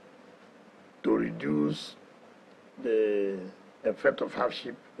to reduce the effect of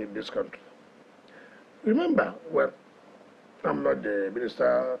hardship in this country? Remember, well, I'm not the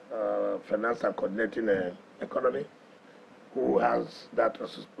Minister of Finance and Coordinating Economy who has that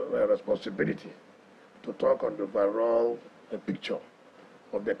responsibility to talk on the overall picture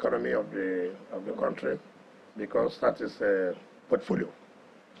of the economy of the country, because that is a portfolio.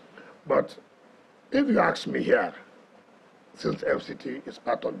 But if you ask me here, since FCT is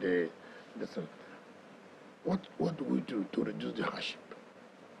part of the what do we do to reduce the hardship?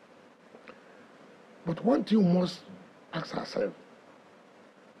 But one thing we must ask ourselves,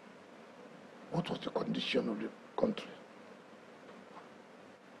 what was the condition of the country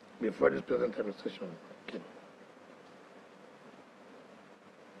before this present administration came?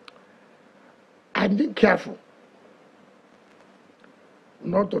 I'm being careful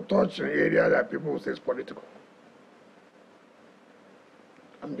not to touch an area that people will say is political.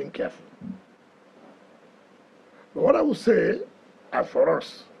 I'm being careful. But what I would say, as for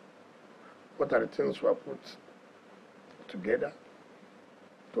us, what are the things we have put together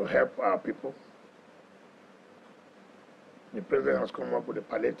to help our people? The president has come up with a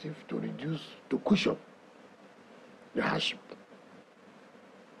palliative to reduce, to cushion the hardship.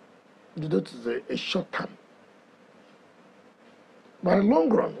 That is a short term. But in the long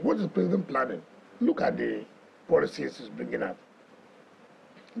run, what is the president planning? Look at the policies he's bringing up.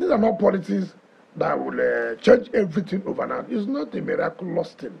 These are not policies that will change everything overnight. It's not a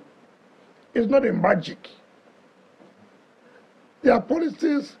miraculous thing. It's not a magic. There are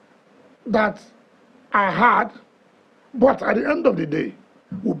policies that are hard, but at the end of the day,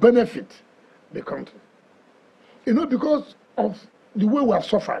 will benefit the country. You know, because of the way we have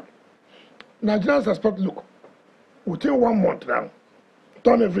suffered, Nigerians expect, look, within 1 month now,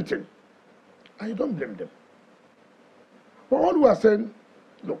 done everything. And you don't blame them. But all we are saying,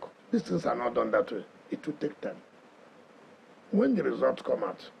 look, these things are not done that way. It will take time. When the results come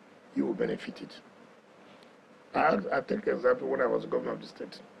out, you will benefit it. I take an example when I was governor of the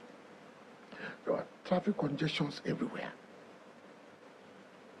state. There were traffic congestions everywhere.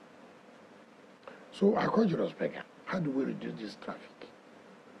 So I called Julius Berger, how do we reduce this traffic?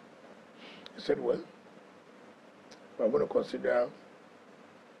 He said, well, we're going to consider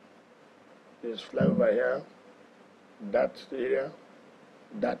this flyover here, that area,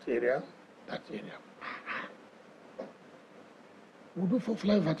 that area, that area. We'll do 4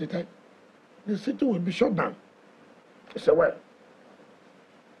 flyovers at a time. The city will be shut down. He said, well,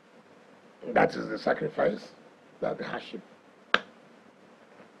 that is the sacrifice, that's the hardship.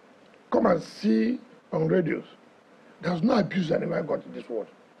 Come and see on radios. There's no abuse I never got in this world.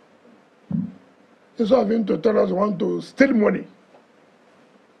 Instead of him to tell us he wants to steal money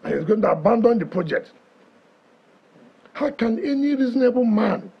and he's going to abandon the project. How can any reasonable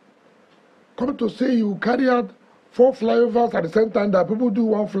man come to say he will carry out 4 flyovers at the same time that people do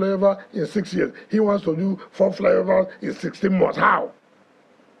 1 flyover in 6 years? He wants to do 4 flyovers in 16 months. How?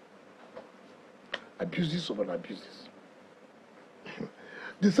 Abuses over abuses.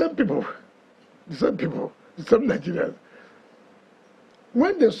 The same people, the same Nigerians,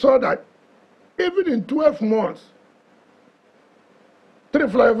 when they saw that even in 12 months, 3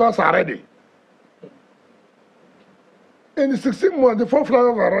 flyovers are ready. In 16 months, the 4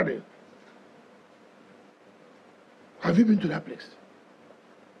 flyovers are ready. Have you been to that place?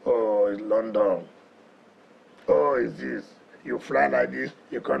 Oh, it's London. Oh, it's this. You fly like this,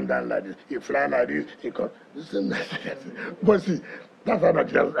 you come down like this. You fly like this, you come. But see, that's how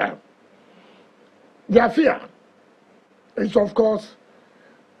Nigerians are. Their fear is, of course,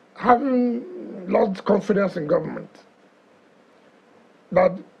 having lost confidence in government.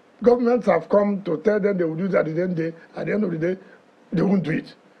 That governments have come to tell them they will do that at the end of the day, they won't do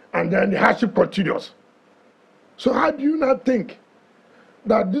it. And then the hardship continues. So how do you not think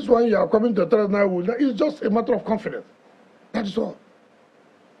that this one you are coming to tell us now will not? It's just a matter of confidence. That is all.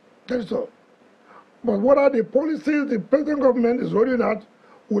 That is all. But what are the policies the present government is rolling out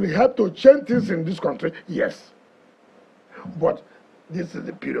will help to change things in this country? Yes. But this is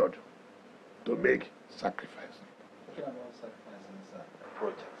the period to make sacrifice. Talking about sacrifices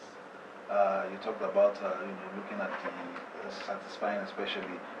projects. You talked about looking at the satisfying,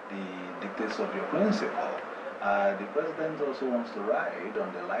 especially the dictates of your principle. The president also wants to ride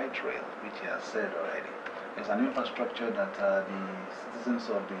on the light rail, which he has said already. It's an infrastructure that the citizens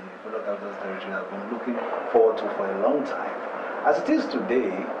of the Federal Capital Territory have been looking forward to for a long time. As it is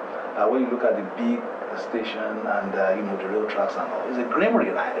today, when you look at the big station and the rail tracks and all, it's a grim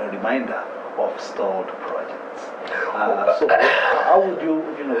reminder of stalled projects. So how would you,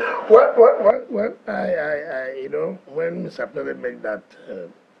 Well, I when Mr. President made that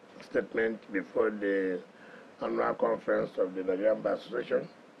statement before the annual conference of the Nigerianpolitics Association,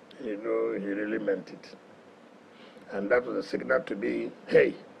 he really meant it. And that was a signal to me,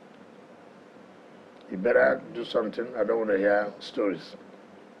 hey, you better do something. I don't want to hear stories.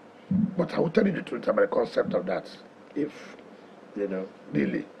 But I will tell you the truth about the concept of that. If,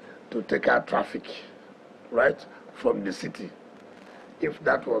 really, to take out traffic, right, from the city if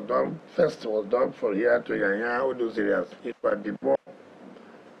that was done, first was done from here to Yanya, all those areas, it would be more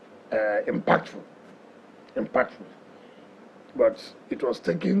impactful. But it was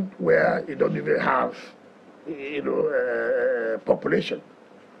taken where you don't even have, population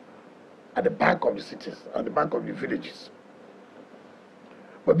at the back of the cities, at the back of the villages.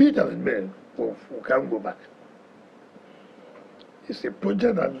 But be it as it may, we can't go back. It's a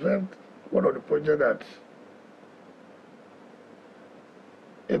project that's one of the projects that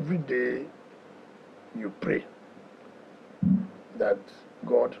every day you pray that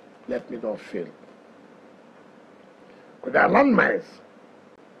God, let me not fail. But there are landmines.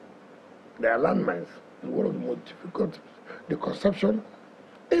 It's one of the most difficult. The conception,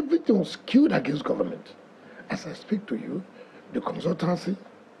 everything was skewed against government. As I speak to you, the consultancy,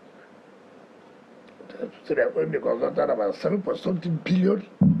 so they're only consulted about 7.something billion.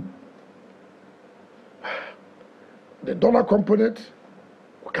 The dollar component,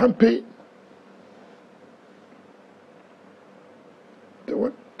 we can't pay. The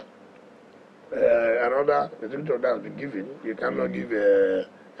what? Another, the director that has been given, you cannot give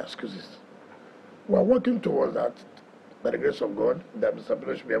excuses. We are working towards that, by the grace of God, that Mr.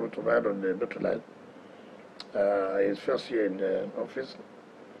 President should be able to ride on the metro line. His first year in office.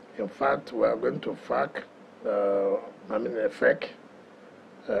 In fact, we are going to FAC, FEC,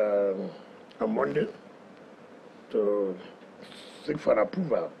 on Monday to seek for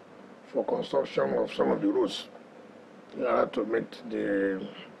approval for construction of some of the roads in order to make the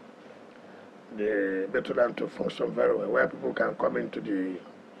metro line to function very well, where people can come into the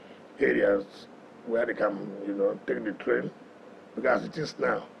areas where they can, take the train. Because it is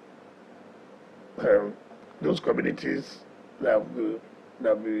now, those communities that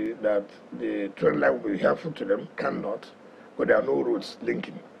the train line will be helpful to them cannot, but there are no roads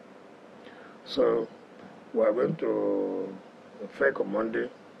linking. So we are going to FEC on Monday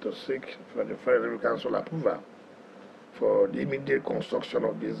to seek for the Federal Council approval for the immediate construction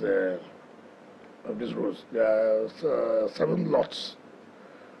of these roads. There are 7 lots,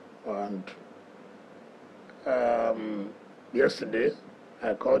 and yesterday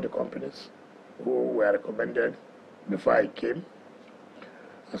I called the companies who were recommended before I came.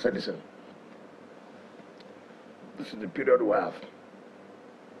 I said, listen, this is the period we have.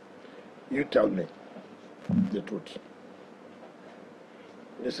 You tell me the truth.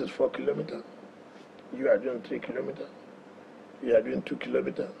 This is 4 kilometers. You are doing 3 kilometers. You are doing 2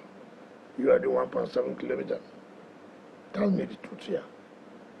 kilometers. You are doing 1.7 kilometers. Tell me the truth here.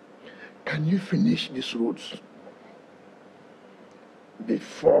 Can you finish these roads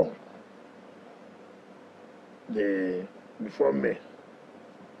before May?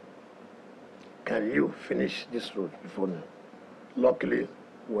 Can you finish this road before May? Luckily,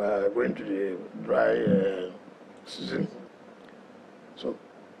 we are going to the dry season. So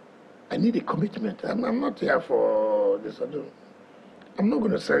I need a commitment. I'm not here for this. I'm not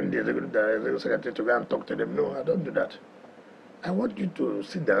going to send the executive secretary to go and talk to them. No, I don't do that. I want you to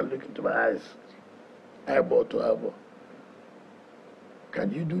sit down, look into my eyes, eyeball to eyeball.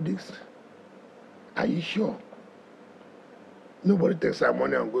 Can you do this? Are you sure? Nobody takes our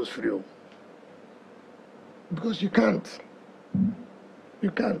money and goes free. Because you can't.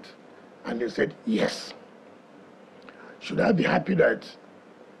 You can't. And they said, yes. Should I be happy that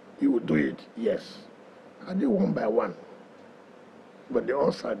you would do it? Yes. I did one by one. But they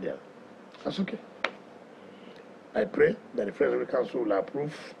all sat there. That's okay. I pray that the Federal Council will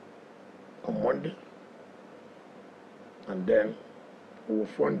approve on Monday, and then we will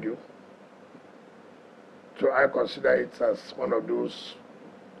fund you. So I consider it as one of those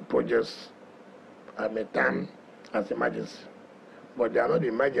projects at a time as emergency. But they are not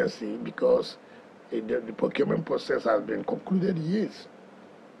emergency because the procurement process has been concluded years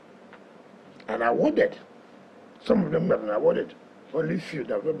and awarded. Some of them have been awarded, only few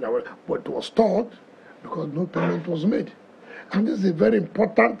that have been awarded, but it was stalled because no payment was made. And this is a very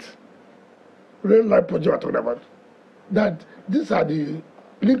important real life project we're talking about. That these are the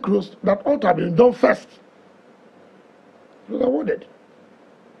link roads that ought to have been done first. It was awarded.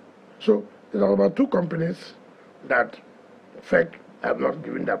 So there are about 2 companies that FEC have not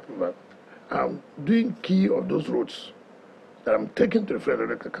given the approval. I'm doing key of those roads that I'm taking to the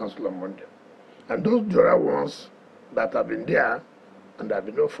Federal Council on Monday. And those other ones that have been there and there have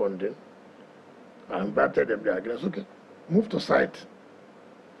been no funding, I invited them there again. Okay, move to site.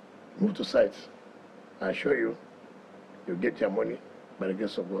 Move to site. I assure you, you get your money by the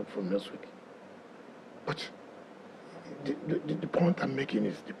grace of God from next week. But the point I'm making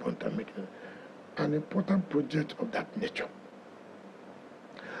is an important project of that nature.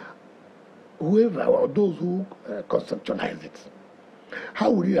 Whoever or those who conceptualize it How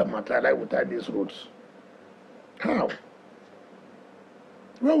would you have materialized without these roads? How?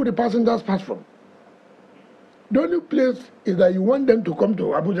 Where would the passengers pass from? The only place is that you want them to come to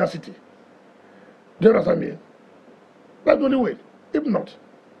Abuja City. Do you understand me? That's the only way. If not,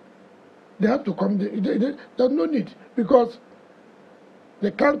 they have to come. There's no need, because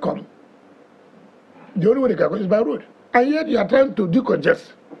they can't come. The only way they can come is by road. And yet you are trying to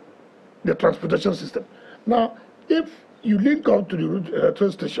decongest the transportation system. Now, if you link up to the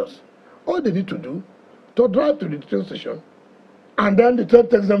train stations, all they need to do to drive to the train station, and then the train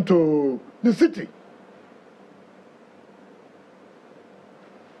takes them to the city.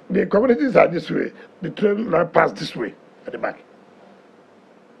 The communities are this way. The train line pass this way at the back.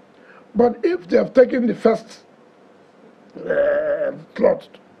 But if they have taken the first slot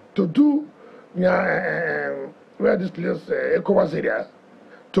to do where this place, ECOWAS area,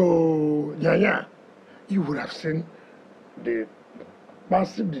 to Nyanya, you would have seen the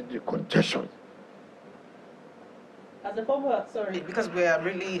massive the congestion. As a former, sorry, because we are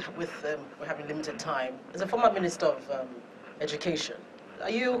really we're having limited time. As a former Minister of Education, are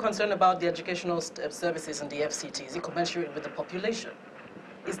you concerned about the educational services in the FCT? Is it commensurate with the population?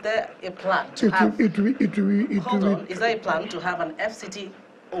 Is there a plan to have... Hold on. Is there a plan to have an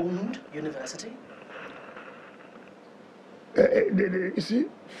FCT-owned university? You see,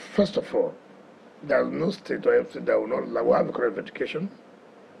 first of all, there is no state or FCT that will have a correct education.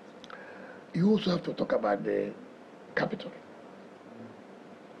 You also have to talk about the capital.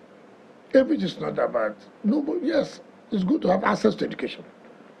 If it is not about... No, but yes, it's good to have access to education.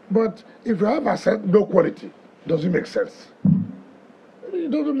 But if you have access, no quality, does it make sense? It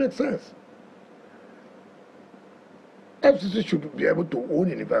doesn't make sense. FCT should be able to own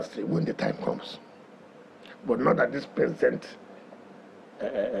university when the time comes, but not at this present,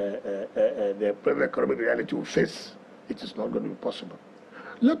 the present economic reality we face. It is not going to be possible.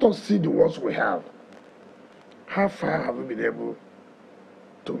 Let us see the ones we have. How far have we been able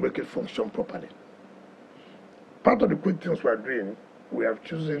to make it function properly? Part of the quick things we are doing, we have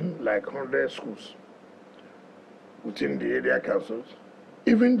chosen like 100 schools within the area councils,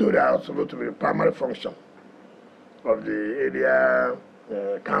 even though they are supposed to be the primary function of the area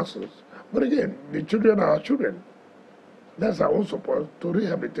councils. But again, the children are our children. That's our own support to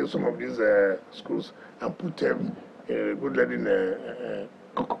rehabilitate some of these schools and put them in a good learning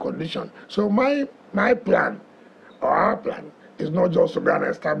condition. So my plan, or our plan, is not just to go and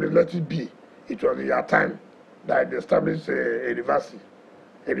establish, let it be. It was in your time that they established a university.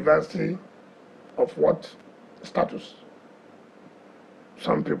 A university of what status?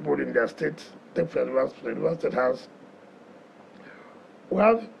 Some people in their state take for the university has. We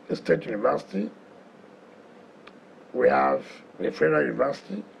have a state university. We have a federal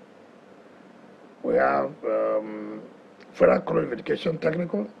university. We have Federal College of Education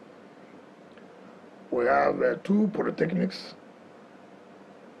Technical. We have 2 polytechnics.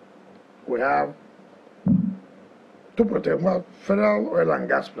 We have 2 polytechnics. We have Federal Oil and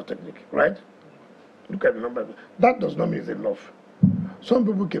Gas Polytechnic, right? Look at the number. That does not mean it's enough. Some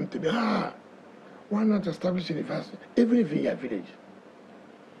people came to me, why not establish a university, even if in your village?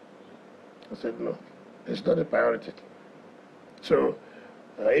 I said, no, it's not a priority. So,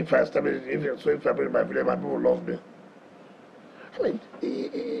 if I establish, if I build my village, my people will love me. I mean,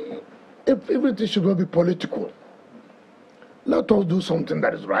 if everything should not be political, let us do something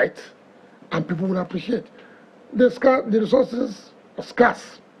that is right, and people will appreciate. The resources are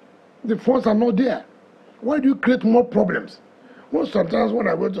scarce. The funds are not there. Why do you create more problems? Sometimes when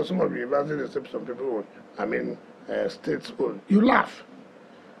I go to some of the universities, some people, states, you laugh.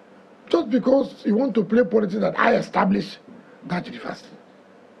 Just because you want to play politics that I establish that university.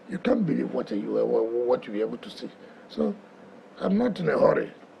 You can't believe what you'll be able to see. So I'm not in a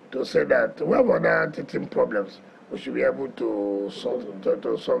hurry to say that wherever there are teaching problems, we should be able to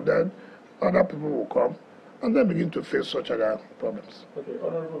solve them. Other people will come and then begin to face such other problems. Okay,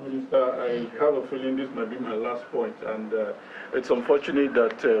 Honorable Minister, I have a feeling this might be my last point, and it's unfortunate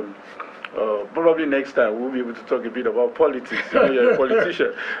that probably next time we'll be able to talk a bit about politics. You know, you're a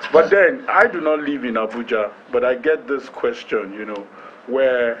politician. But then, I do not live in Abuja, but I get this question,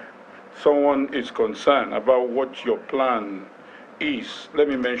 where someone is concerned about what your plan is. Let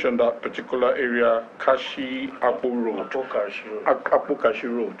me mention that particular area, Kashi-Apo Road. Apo-Kashi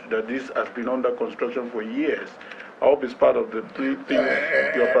Road, that this has been under construction for years. I hope it's part of the 3 things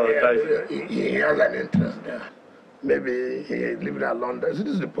you're prioritizing. He has an interest there. Maybe he is living alone. This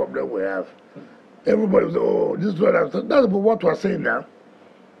is the problem we have. Everybody says, this is what I'm saying. That's what we're saying now.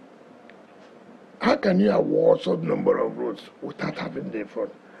 How can you award such number of roads without having the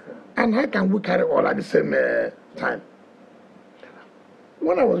front? And how can we carry all at the same time?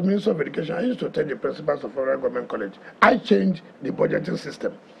 When I was Minister of Education, I used to tell the principals of federal government college, I changed the budgeting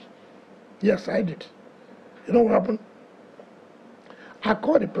system. Yes, I did. You know what happened? I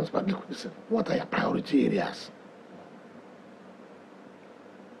called the principal, listen, what are your priority areas?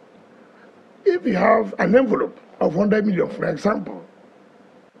 If you have an envelope of 100 million, for example,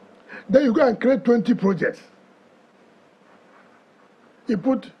 then you go and create 20 projects. You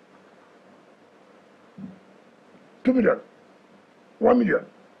put 2 million, 1 million,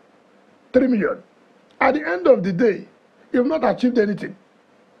 3 million. At the end of the day, you've not achieved anything.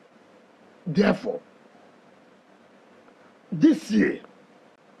 Therefore, this year,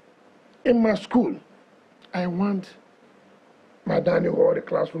 in my school, I want my dining hall, the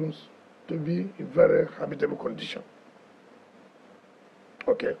classrooms, to be in very habitable condition.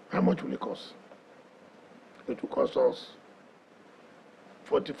 Okay, how much will it cost? It will cost us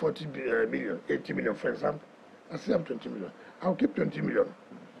 40 million, 80 million, for example. I still have 20 million. I'll keep 20 million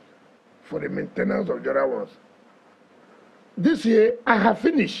for the maintenance of the other ones. This year, I have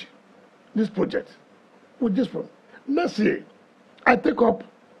finished this project with this one. Next year, I take up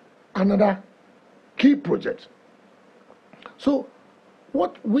another key project. So,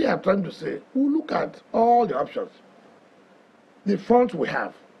 what we are trying to say, we look at all the options, the funds we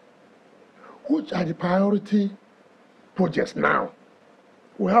have, which are the priority projects now.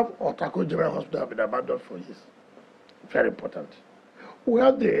 We have Otako General Hospital been abandoned for years. Very important. We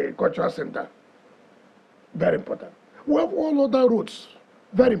have the cultural center. Very important. We have all other roads.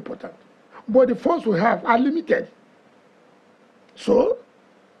 Very important. But the funds we have are limited. So,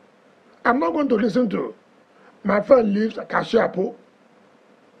 I'm not going to listen to my friend lives at Kashiapo.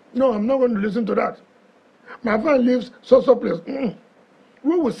 No, I'm not going to listen to that. My friend lives so place.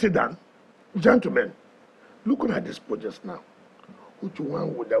 We will sit down, gentlemen, looking at these projects now. Which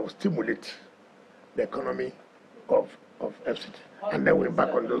one would that will stimulate the economy of FCT? And then we're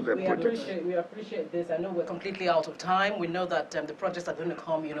back on those projects. We appreciate this. I know we're completely out of time. We know that the projects are going to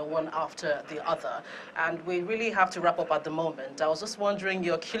come, one after the other. And we really have to wrap up at the moment. I was just wondering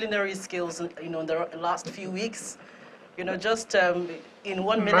your culinary skills, in the last few weeks. Just in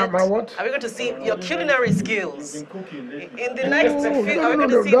 1 minute. My what? Are we going to see your culinary skills in the next few? Are we going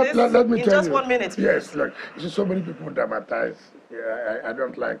to see this let me in tell just you. 1 minute? Please? Yes, look, you see so many people dramatize. Yeah, I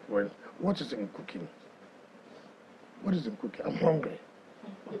don't like what is in cooking. What is in cooking? I'm hungry.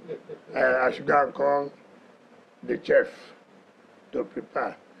 I should go and call the chef to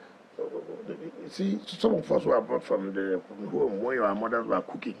prepare. You see, some of us who are brought from home, when your mothers were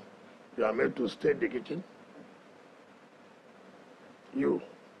cooking, you are made to stay in the kitchen. You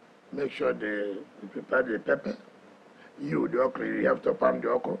make sure you prepare the pepper. You, the okra, you have to pound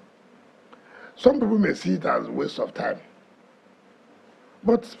the okra. Some people may see it as a waste of time.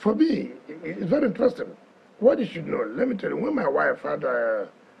 But for me, it's very interesting. What you should know, let me tell you, when my wife had our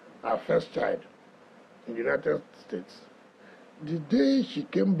first child in the United States, the day she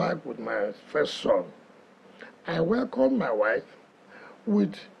came back with my first son, I welcomed my wife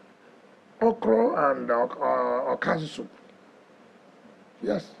with okra and okazi soup.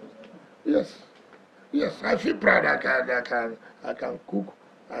 Yes. I feel proud. I can cook,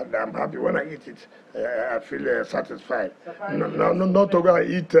 and I'm happy when I eat it. I feel satisfied. Not to go and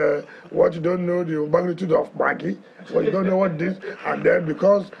eat what you don't know the magnitude of Maggi, what you don't know what this, and then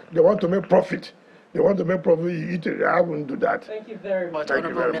because they want to make profit. You eat it. I wouldn't do that. Thank you very much,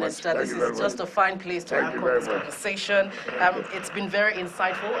 Honourable Minister. This is just a fine place to anchor this conversation. It's been very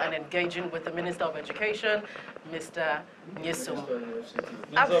insightful and engaging with the Minister of Education, Mr. Nyesom.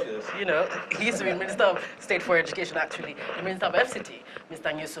 He used to be Minister of State for Education, actually. The Minister of FCT,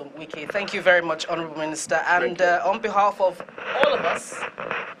 Mr. Nyesom Wike. Thank you very much, Honourable Minister. And on behalf of all of us,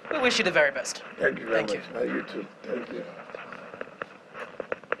 we wish you the very best. Thank you very much. You too. Thank you.